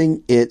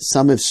professing it,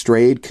 some have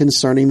strayed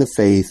concerning the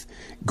faith.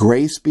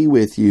 Grace be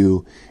with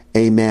you.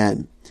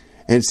 Amen.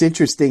 And it's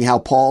interesting how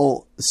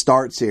Paul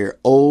starts here.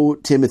 O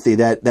Timothy,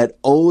 that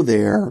O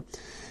there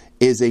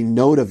is a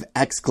note of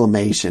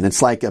exclamation.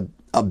 It's like a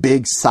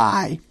big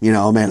sigh,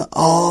 man,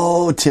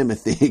 oh,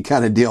 Timothy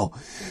kind of deal.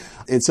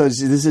 And so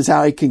this is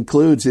how he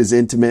concludes his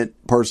intimate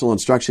personal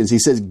instructions. He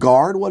says,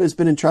 guard what has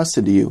been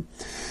entrusted to you.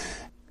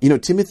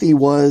 Timothy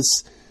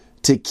was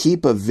to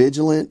keep a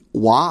vigilant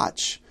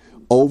watch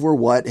over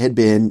what had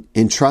been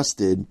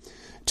entrusted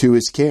to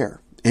his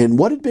care. And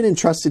what had been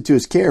entrusted to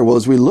his care? Well,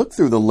 as we look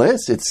through the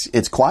list,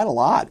 it's quite a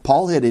lot.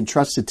 Paul had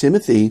entrusted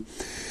Timothy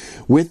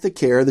with the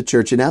care of the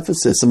church in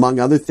Ephesus. Among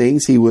other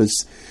things, he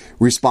was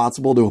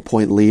responsible to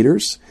appoint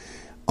leaders,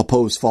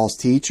 oppose false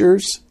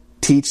teachers,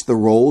 teach the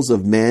roles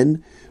of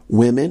men,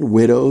 women,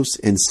 widows,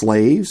 and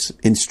slaves,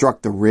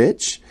 instruct the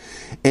rich,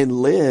 and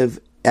live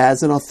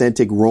as an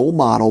authentic role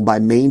model by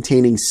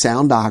maintaining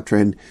sound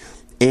doctrine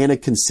and a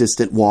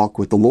consistent walk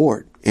with the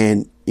Lord.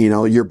 And,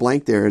 your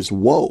blank there is,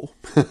 whoa,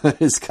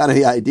 it's kind of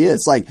the idea.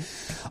 It's like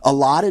a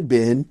lot had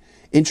been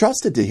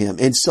entrusted to him.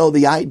 And so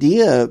the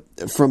idea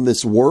from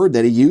this word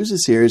that he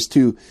uses here is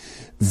to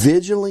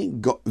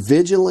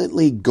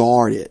vigilantly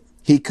guard it.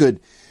 He could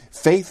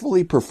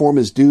faithfully perform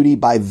his duty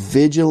by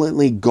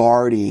vigilantly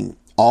guarding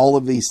all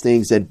of these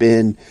things that had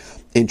been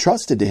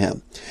entrusted to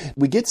him.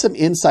 We get some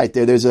insight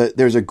there.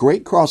 There's a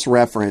great cross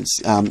reference.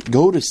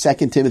 Go to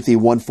 2 Timothy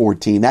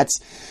 1:14.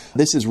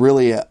 This is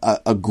really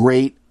a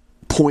great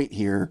point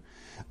here,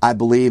 I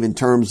believe, in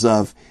terms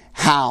of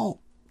how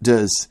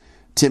does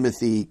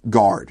Timothy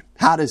guard?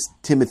 How does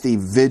Timothy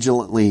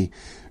vigilantly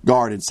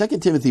guard? And 2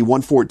 Timothy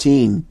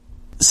 1:14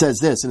 says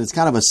this, and it's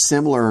kind of a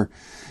similar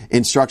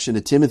instruction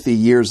to Timothy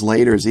years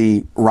later as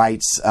he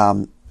writes,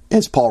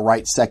 as Paul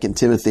writes 2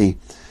 Timothy.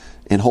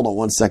 And hold on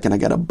one second, I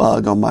got a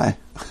bug on my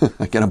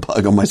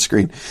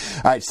screen.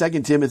 All right,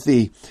 2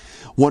 Timothy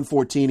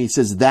 1:14, he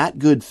says, that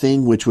good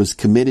thing which was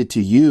committed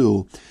to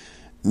you,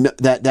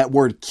 that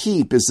word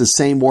keep is the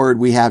same word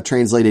we have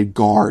translated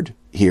guard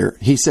here.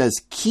 He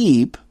says,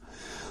 keep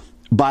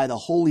by the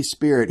Holy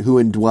Spirit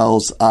who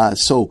indwells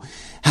us. So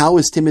how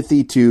is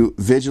Timothy to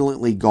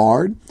vigilantly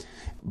guard?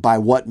 By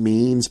what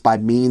means? By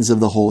means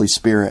of the Holy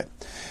Spirit.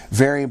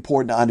 Very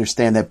important to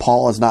understand that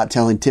Paul is not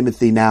telling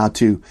Timothy now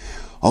to,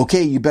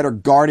 okay, you better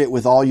guard it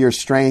with all your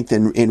strength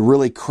and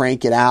really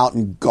crank it out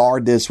and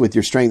guard this with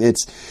your strength.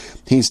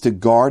 He's to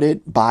guard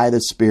it by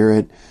the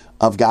Spirit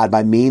of God,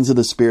 by means of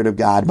the Spirit of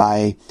God,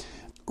 by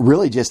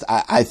really just,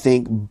 I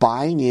think,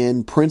 buying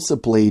in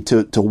principally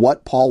to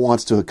what Paul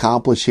wants to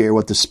accomplish here,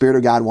 what the Spirit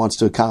of God wants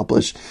to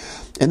accomplish,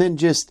 and then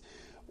just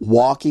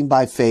walking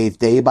by faith,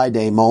 day by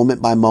day,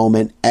 moment by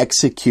moment,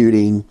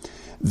 executing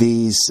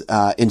these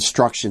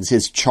instructions,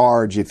 his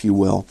charge, if you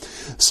will.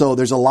 So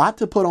there's a lot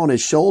to put on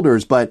his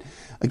shoulders, but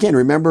again,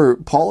 remember,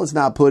 Paul is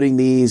not putting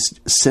these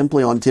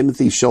simply on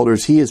Timothy's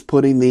shoulders. He is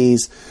putting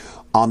these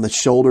on the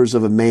shoulders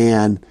of a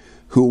man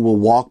who will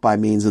walk by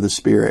means of the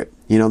Spirit.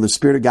 You know, the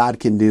Spirit of God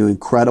can do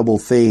incredible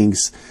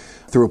things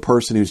through a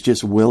person who's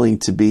just willing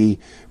to be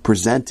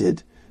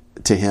presented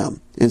to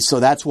him. And so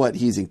that's what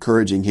he's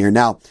encouraging here.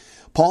 Now,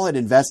 Paul had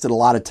invested a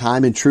lot of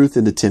time and truth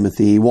into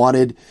Timothy. He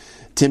wanted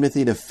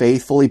Timothy to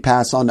faithfully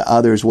pass on to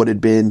others what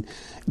had been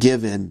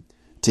given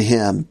to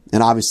him.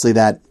 And obviously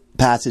that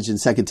passage in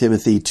 2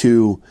 Timothy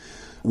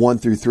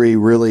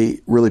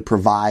 2:1-3 really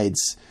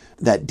provides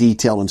that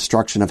detailed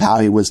instruction of how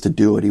he was to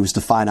do it. He was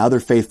to find other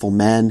faithful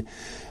men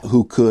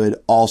who could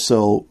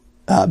also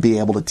be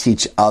able to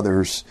teach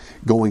others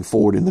going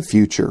forward in the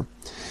future.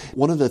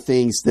 One of the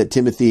things that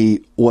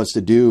Timothy was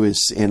to do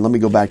is, and let me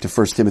go back to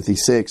 1 Timothy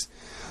 6,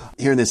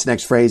 here in this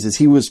next phrase, is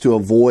he was to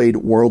avoid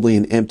worldly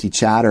and empty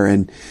chatter.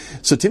 And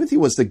so Timothy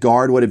was to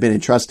guard what had been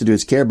entrusted to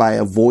his care by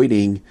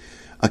avoiding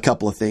a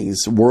couple of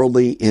things,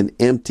 worldly and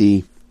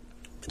empty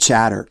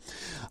chatter.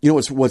 You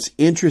know, what's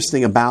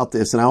interesting about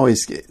this, and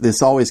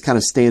this always kind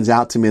of stands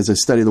out to me as I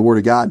study the Word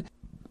of God,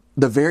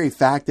 the very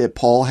fact that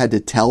Paul had to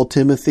tell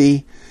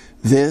Timothy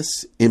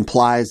this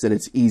implies that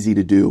it's easy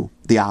to do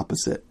the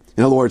opposite.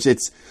 In other words,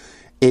 it's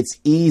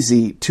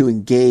easy to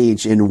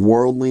engage in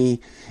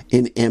worldly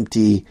and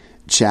empty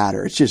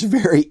chatter. It's just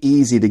very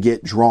easy to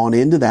get drawn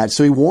into that.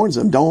 So he warns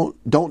them,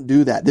 don't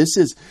do that. This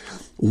is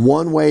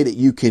one way that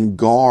you can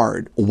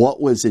guard what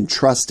was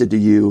entrusted to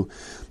you,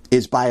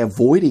 is by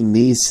avoiding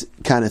these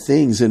kind of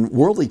things. And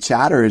worldly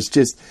chatter is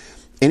just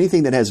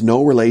anything that has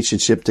no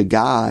relationship to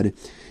God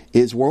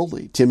is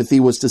worldly. Timothy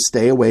was to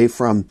stay away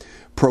from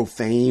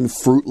profane,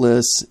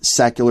 fruitless,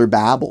 secular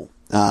babble.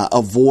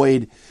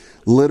 Avoid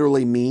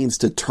literally means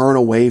to turn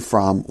away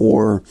from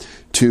or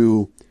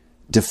to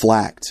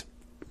deflect.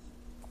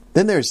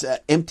 Then there's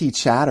empty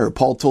chatter.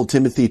 Paul told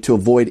Timothy to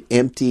avoid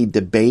empty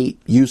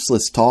debate,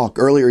 useless talk.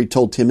 Earlier, he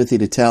told Timothy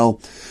to tell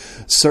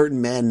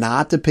certain men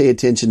not to pay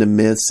attention to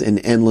myths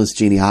and endless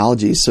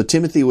genealogies. So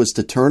Timothy was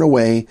to turn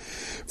away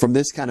from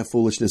this kind of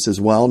foolishness as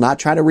well, not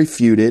try to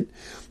refute it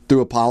through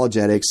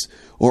apologetics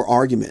or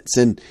arguments.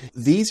 And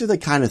these are the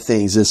kind of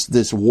things,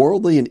 this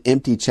worldly and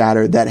empty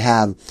chatter, that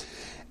have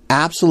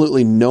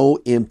absolutely no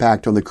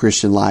impact on the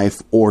Christian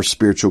life or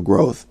spiritual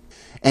growth.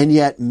 And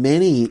yet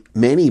many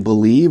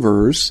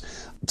believers,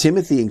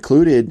 Timothy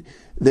included,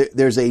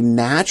 there's a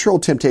natural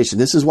temptation.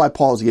 This is why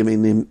Paul is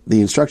giving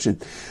the instruction.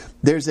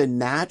 There's a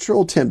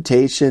natural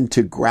temptation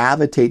to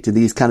gravitate to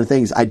these kind of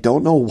things. I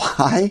don't know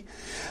why,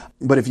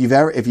 but if you've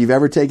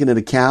ever taken an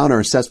account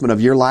or assessment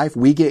of your life,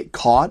 we get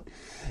caught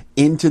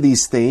into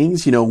these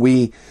things. You know,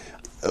 we're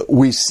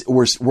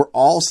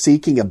all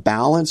seeking a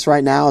balance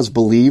right now as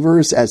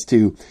believers as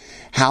to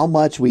how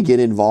much we get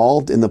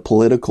involved in the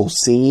political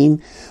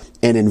scene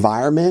and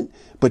environment.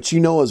 But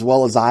you know as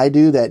well as I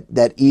do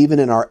that even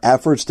in our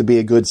efforts to be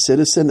a good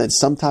citizen, that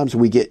sometimes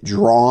we get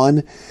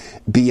drawn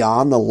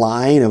beyond the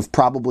line of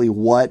probably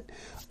what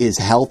is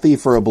healthy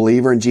for a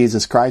believer in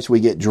Jesus Christ. We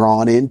get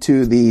drawn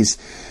into these,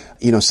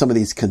 you know, some of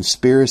these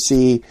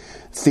conspiracy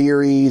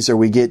theories, or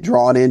we get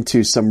drawn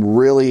into some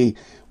really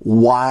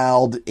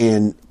wild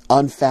and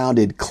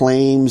unfounded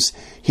claims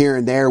here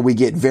and there. We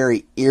get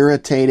very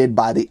irritated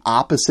by the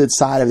opposite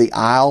side of the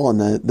aisle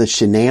and the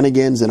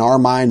shenanigans in our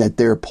mind that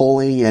they're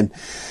pulling. And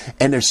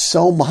there's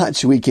so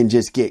much we can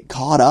just get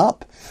caught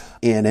up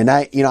in. And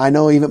I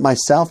know even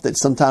myself that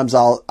sometimes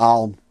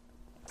I'll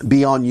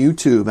be on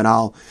YouTube and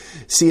I'll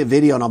see a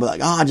video and I'll be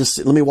like,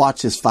 let me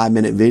watch this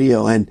 5-minute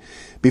video. And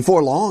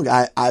before long,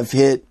 I've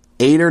hit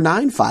 8 or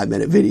 9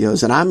 5-minute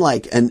videos, and I'm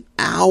like an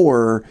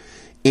hour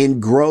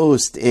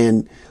engrossed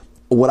in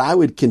what I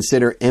would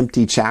consider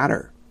empty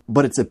chatter.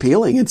 But it's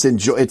appealing.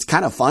 It's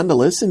kind of fun to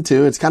listen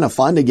to. It's kind of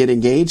fun to get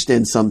engaged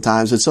in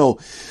sometimes. And so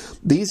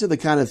these are the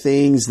kind of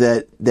things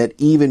that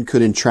even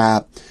could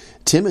entrap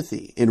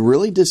Timothy and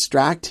really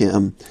distract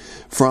him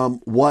from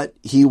what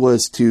he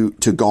was to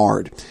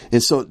guard.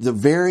 And so it's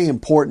very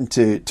important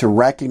to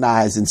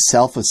recognize and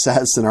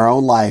self-assess in our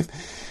own life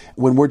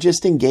when we're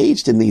just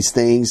engaged in these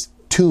things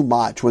too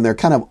much, when they're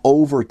kind of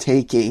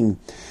overtaking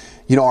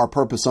our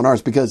purpose on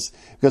earth, because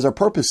our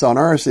purpose on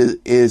earth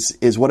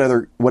is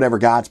whatever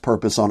God's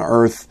purpose on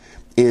earth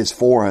is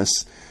for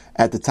us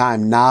at the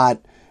time, not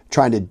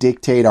trying to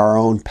dictate our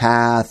own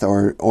path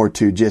or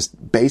to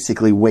just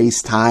basically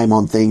waste time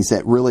on things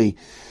that really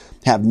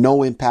have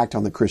no impact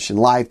on the Christian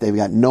life. They've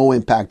got no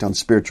impact on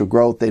spiritual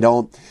growth. They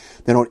don't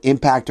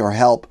impact or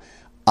help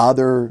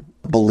other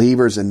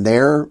believers in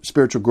their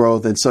spiritual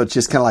growth. And so it's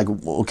just kind of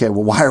like, okay,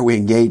 well, why are we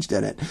engaged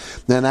in it?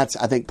 Then that's,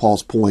 I think,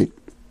 Paul's point.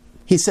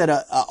 He said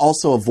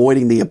also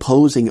avoiding the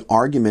opposing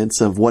arguments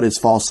of what is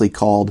falsely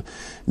called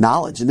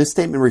knowledge. And this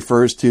statement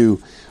refers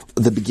to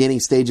the beginning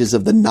stages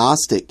of the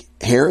Gnostic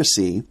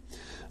heresy,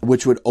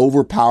 which would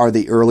overpower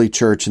the early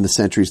church in the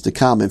centuries to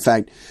come. In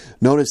fact,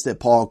 notice that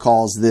Paul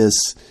calls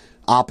this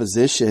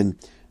opposition,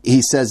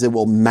 he says it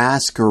will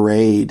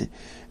masquerade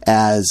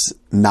as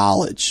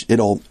knowledge.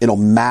 It'll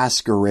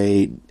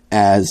masquerade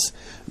as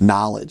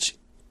knowledge.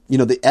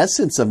 The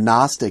essence of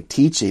Gnostic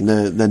teaching,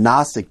 the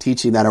Gnostic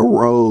teaching that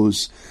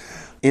arose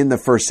in the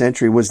first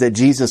century was that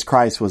Jesus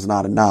Christ was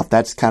not enough.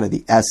 That's kind of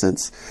the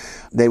essence.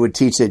 They would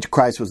teach that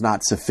Christ was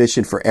not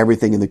sufficient for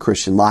everything in the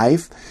Christian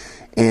life,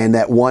 and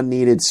that one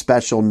needed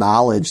special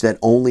knowledge that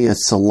only a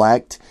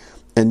select,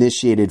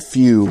 initiated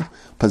few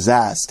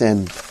possessed.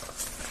 And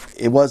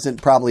it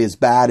wasn't probably as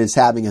bad as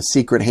having a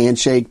secret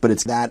handshake, but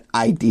it's that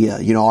idea.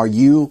 Are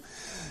you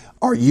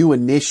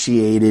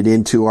initiated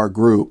into our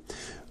group?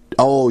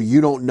 Oh,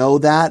 you don't know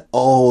that?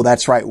 Oh,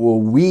 that's right. Well,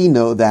 we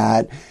know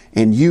that,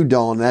 and you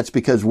don't. And that's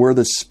because we're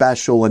the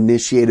special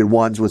initiated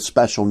ones with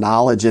special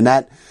knowledge. And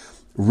that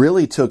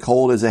really took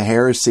hold as a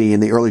heresy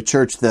in the early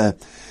church.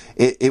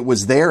 It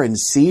was there in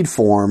seed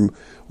form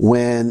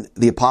when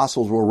the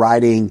apostles were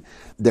writing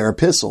their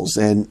epistles.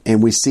 And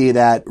we see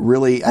that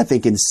really, I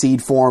think, in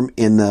seed form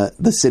in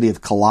the city of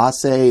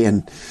Colossae.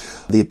 And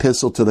the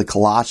epistle to the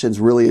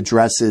Colossians really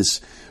addresses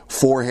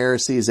 4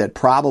 heresies that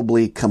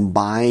probably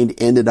combined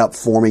ended up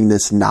forming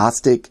this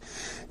Gnostic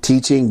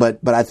teaching. But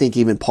I think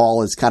even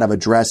Paul is kind of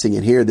addressing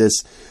it here,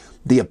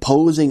 the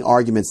opposing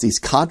arguments, these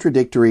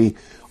contradictory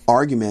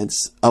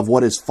arguments of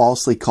what is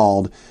falsely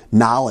called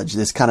knowledge,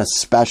 this kind of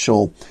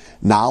special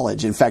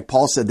knowledge. In fact,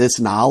 Paul said this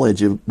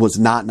knowledge was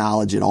not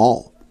knowledge at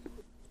all.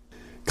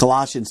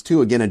 Colossians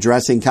 2, again,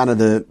 addressing kind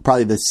of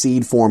probably the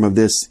seed form of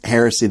this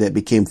heresy that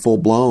became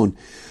full-blown.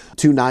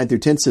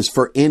 2:9-10 says,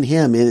 "For in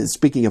him,"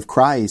 speaking of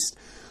Christ,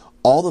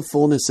 "all the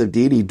fullness of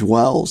deity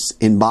dwells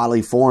in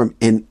bodily form,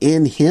 and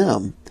in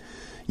him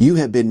you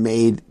have been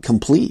made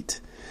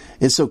complete."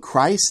 And so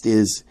Christ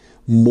is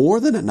more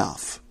than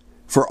enough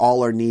for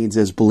all our needs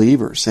as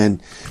believers.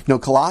 And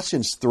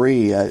Colossians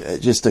 3,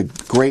 just a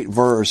great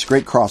verse,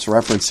 great cross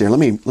reference here. Let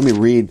me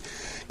read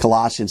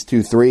Colossians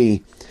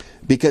 2:3,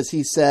 because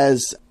he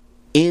says,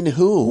 "In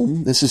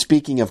whom," this is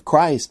speaking of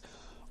Christ,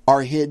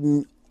 "are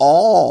hidden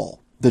all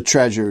the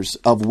treasures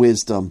of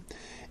wisdom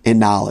and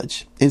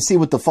knowledge." And see,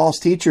 what the false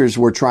teachers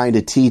were trying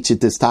to teach at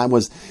this time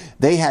was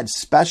they had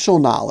special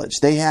knowledge.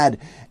 They had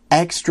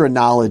extra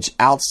knowledge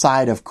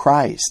outside of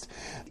Christ.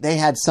 They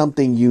had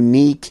something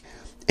unique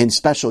and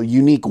special,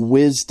 unique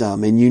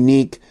wisdom and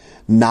unique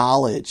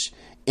knowledge.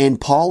 And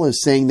Paul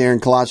is saying there in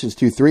Colossians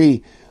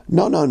 2:3,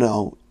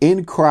 no.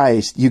 In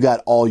Christ, you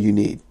got all you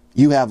need.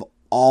 You have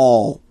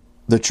all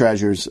the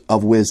treasures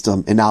of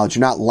wisdom and knowledge.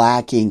 You're not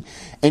lacking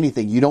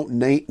anything. You don't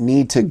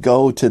need to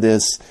go to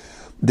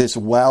this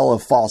well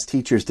of false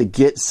teachers to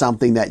get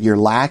something that you're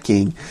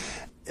lacking.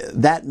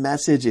 That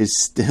message is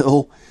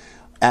still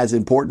as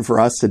important for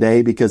us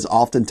today, because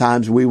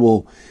oftentimes we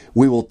will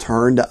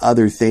turn to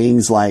other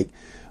things like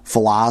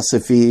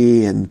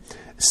philosophy and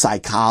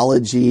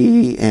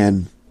psychology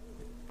and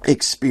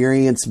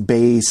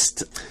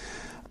experience-based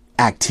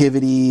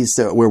activities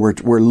where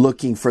we're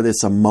looking for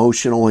this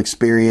emotional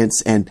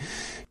experience. And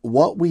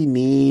what we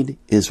need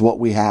is what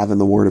we have in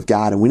the Word of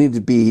God, and we need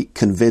to be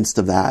convinced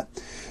of that.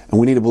 And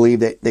we need to believe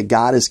that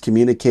God has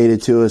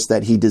communicated to us,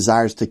 that He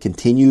desires to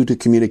continue to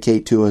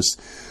communicate to us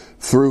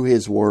through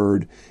His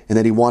Word, and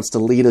that He wants to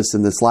lead us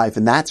in this life.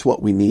 And that's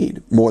what we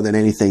need more than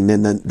anything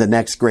than the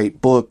next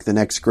great book, the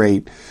next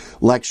great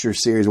lecture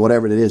series,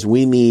 whatever it is.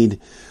 We need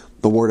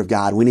the Word of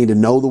God. We need to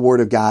know the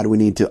Word of God. We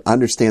need to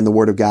understand the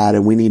Word of God,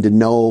 and we need to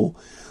know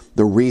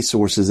the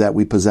resources that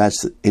we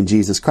possess in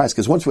Jesus Christ.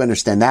 Because once we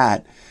understand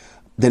that,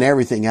 then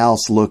everything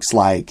else looks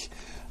like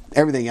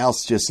everything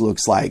else just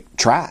looks like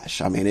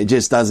trash. I mean, it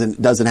just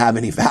doesn't have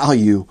any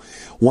value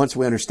once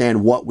we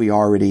understand what we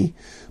already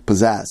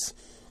possess.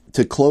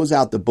 To close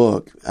out the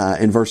book,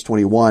 in verse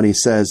 21, he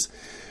says,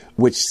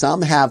 which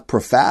some have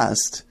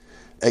professed,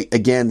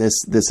 again,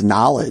 this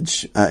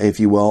knowledge, if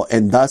you will,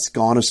 and thus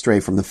gone astray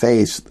from the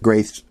faith,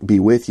 grace be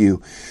with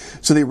you.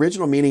 So the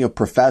original meaning of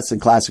profess in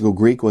classical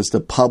Greek was to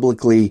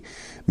publicly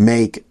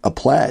make a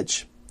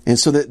pledge. And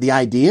so the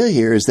idea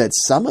here is that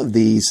some of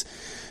these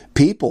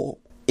people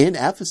in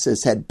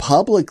Ephesus had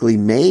publicly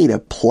made a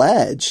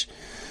pledge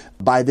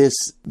by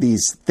these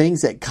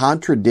things that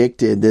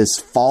contradicted this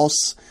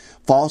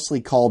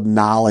falsely called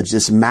knowledge,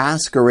 this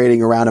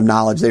masquerading around of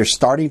knowledge. They're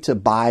starting to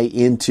buy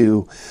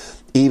into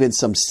even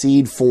some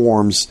seed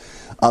forms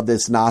of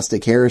this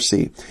Gnostic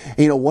heresy.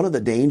 And, one of the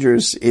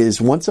dangers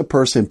is once a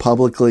person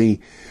publicly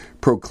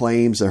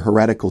proclaims a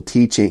heretical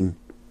teaching,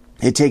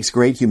 it takes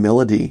great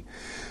humility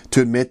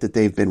to admit that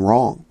they've been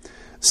wrong.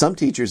 Some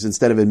teachers,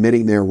 instead of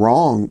admitting they're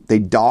wrong, they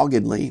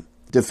doggedly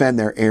defend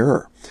their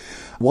error.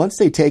 Once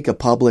they take a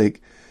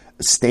public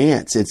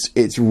stance,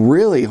 it's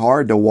really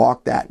hard to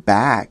walk that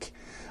back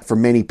for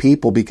many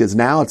people, because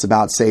now it's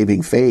about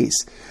saving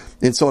face.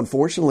 And so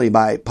unfortunately,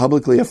 by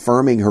publicly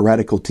affirming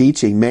heretical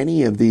teaching,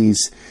 many of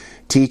these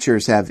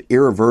teachers have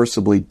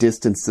irreversibly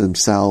distanced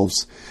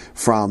themselves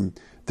from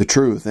the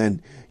truth.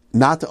 And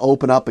not to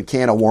open up a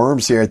can of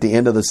worms here at the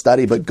end of the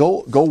study, but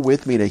go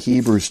with me to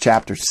Hebrews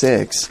chapter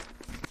 6.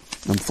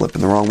 I'm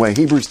flipping the wrong way.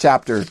 Hebrews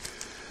chapter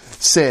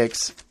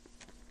 6,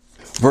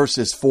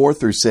 verses 4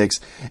 through 6.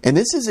 And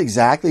this is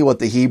exactly what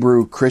the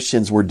Hebrew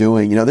Christians were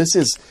doing. This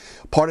is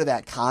part of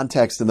that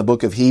context in the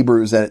book of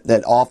Hebrews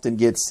that often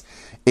gets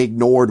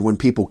ignored when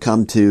people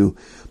come to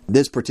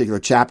this particular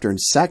chapter and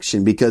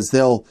section, because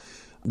they'll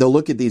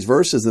look at these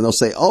verses and they'll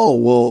say, oh,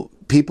 well,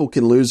 people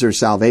can lose their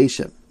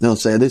salvation. They'll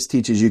say, this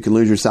teaches you can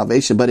lose your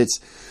salvation, but it's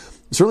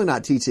really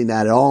not teaching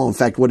that at all. In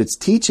fact, what it's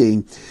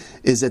teaching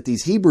is that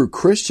these Hebrew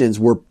Christians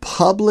were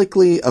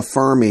publicly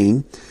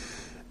affirming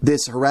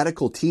this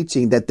heretical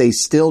teaching that they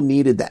still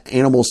needed the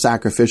animal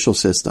sacrificial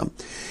system,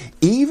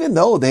 even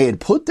though they had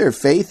put their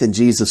faith in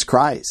Jesus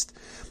Christ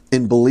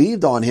and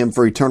believed on him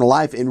for eternal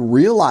life and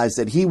realized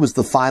that he was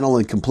the final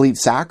and complete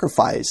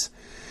sacrifice.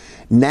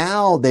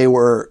 Now they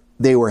were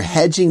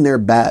hedging their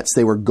bets.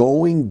 They were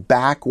going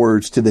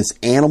backwards to this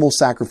animal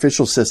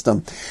sacrificial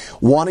system,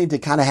 wanting to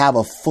kind of have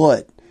a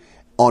foot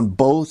on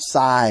both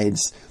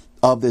sides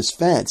of this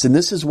fence. And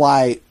this is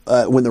why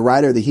when the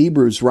writer of the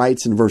Hebrews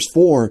writes in verse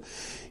 4,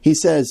 he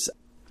says,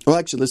 well,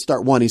 actually, let's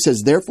start 1. He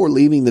says, therefore,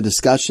 leaving the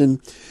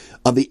discussion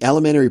of the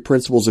elementary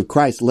principles of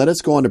Christ, let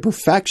us go on to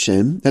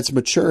perfection, that's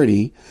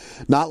maturity,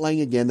 not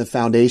laying again the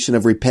foundation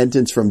of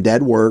repentance from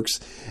dead works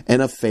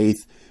and of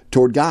faith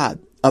toward God,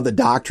 of the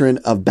doctrine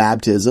of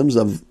baptisms,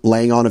 of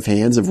laying on of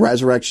hands, of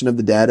resurrection of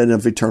the dead, and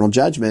of eternal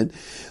judgment.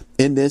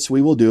 In this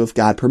we will do if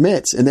God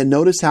permits. And then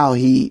notice how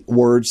he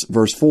words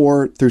verse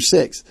 4 through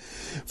 6.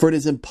 For it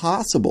is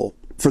impossible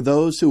for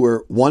those who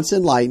were once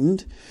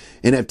enlightened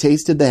and have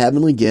tasted the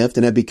heavenly gift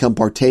and have become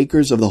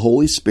partakers of the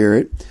Holy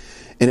Spirit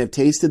and have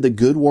tasted the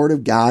good word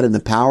of God and the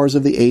powers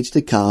of the age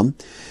to come,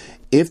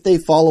 if they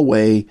fall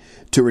away,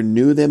 to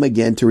renew them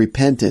again to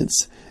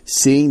repentance,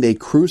 seeing they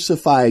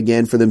crucify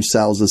again for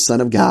themselves the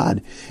Son of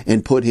God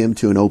and put him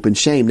to an open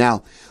shame.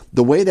 Now,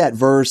 the way that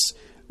verse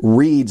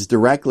reads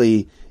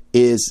directly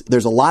is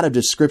there's a lot of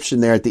description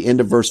there at the end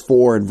of verse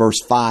 4 and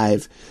verse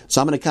 5. So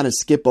I'm going to kind of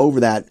skip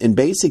over that. And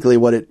basically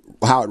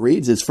how it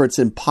reads is, for it's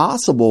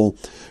impossible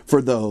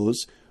for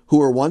those who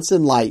were once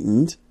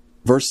enlightened,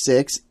 verse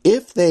 6,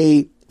 if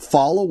they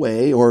fall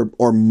away or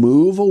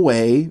move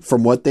away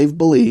from what they've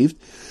believed,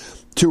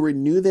 to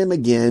renew them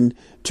again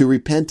to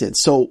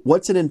repentance. So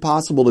what's it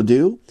impossible to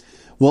do?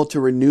 Well, to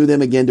renew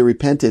them again to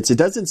repentance. It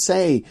doesn't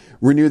say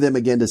renew them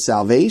again to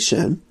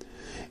salvation.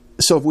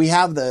 So if we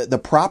have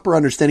the proper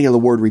understanding of the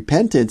word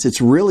repentance,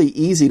 it's really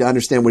easy to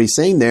understand what he's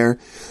saying there,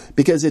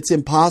 because it's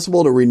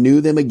impossible to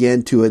renew them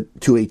again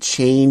to a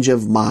change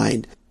of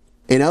mind.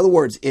 In other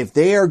words, if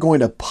they are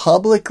going to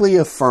publicly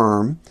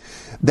affirm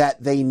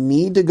that they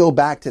need to go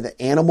back to the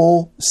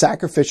animal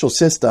sacrificial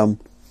system,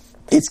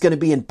 it's going to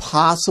be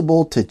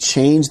impossible to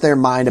change their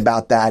mind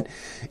about that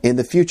in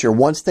the future.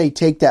 Once they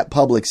take that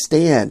public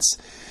stance,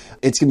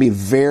 it's going to be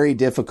very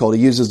difficult.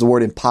 He uses the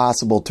word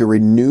impossible to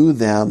renew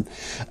them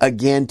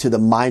again to the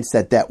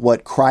mindset that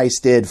what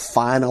Christ did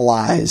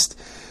finalized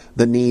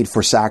the need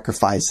for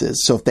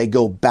sacrifices. So if they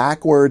go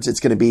backwards, it's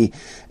going to be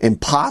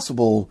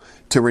impossible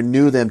to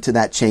renew them to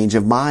that change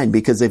of mind,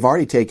 because they've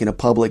already taken a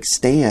public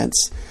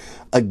stance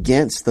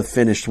against the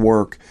finished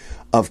work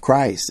of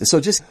Christ. So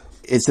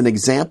it's an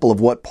example of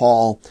what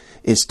Paul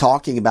is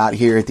talking about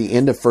here at the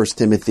end of 1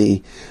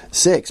 Timothy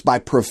 6. By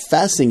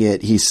professing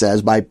it, he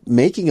says, by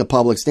making a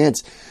public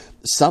stance,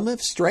 some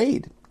have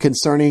strayed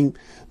concerning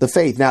the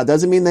faith. Now, it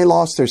doesn't mean they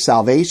lost their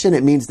salvation.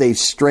 It means they've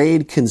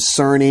strayed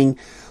concerning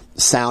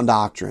sound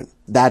doctrine.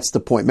 That's the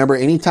point. Remember,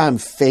 anytime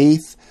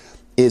faith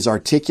is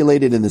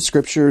articulated in the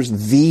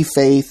scriptures, the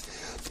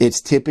faith,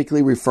 it's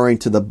typically referring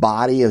to the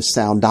body of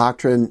sound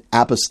doctrine,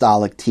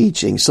 apostolic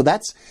teaching. So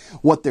that's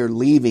what they're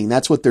leaving.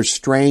 That's what they're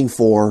straying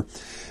for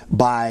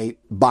by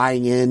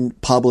buying in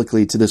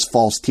publicly to this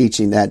false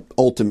teaching that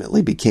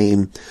ultimately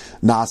became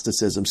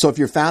Gnosticism. So if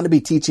you're found to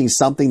be teaching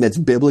something that's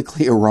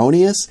biblically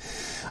erroneous,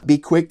 be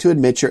quick to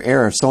admit your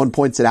error. If someone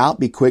points it out,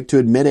 be quick to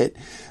admit it.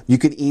 You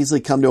can easily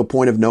come to a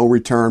point of no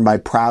return by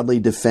proudly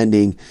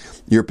defending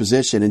your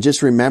position. And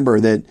just remember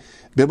that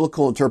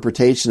biblical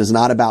interpretation is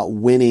not about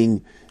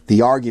winning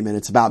the argument.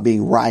 It's about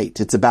being right.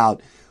 It's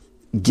about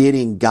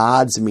getting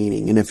God's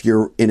meaning. And if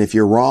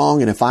you're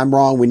wrong, and if I'm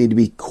wrong, we need to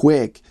be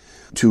quick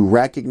to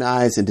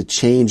recognize and to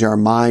change our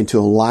mind, to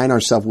align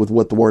ourselves with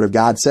what the Word of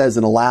God says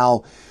and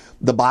allow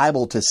the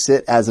Bible to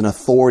sit as an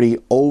authority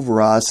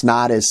over us,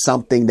 not as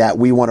something that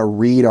we want to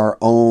read our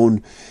own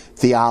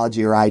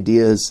theology or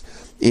ideas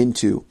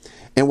into.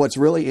 And what's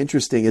really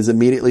interesting is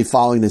immediately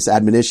following this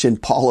admonition,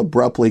 Paul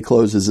abruptly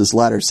closes his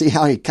letter. See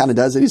how he kind of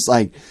does it? He's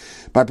like,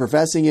 by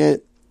professing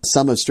it,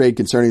 some have strayed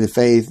concerning the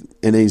faith,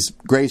 and he's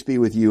grace be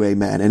with you,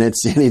 amen. And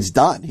it's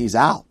done. He's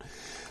out.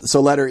 So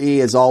letter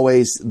E, as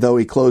always, though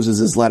he closes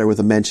his letter with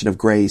a mention of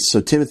grace. So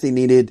Timothy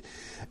needed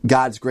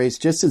God's grace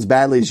just as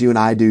badly as you and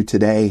I do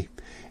today.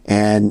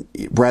 And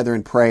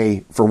brethren,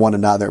 pray for one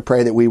another.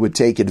 Pray that we would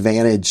take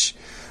advantage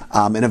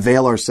and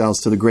avail ourselves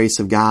to the grace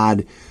of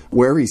God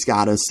where He's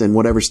got us in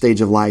whatever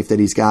stage of life that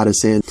He's got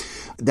us in.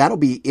 That'll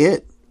be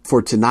it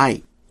for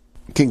tonight.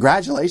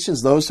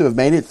 Congratulations, those who have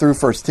made it through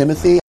 1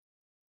 Timothy.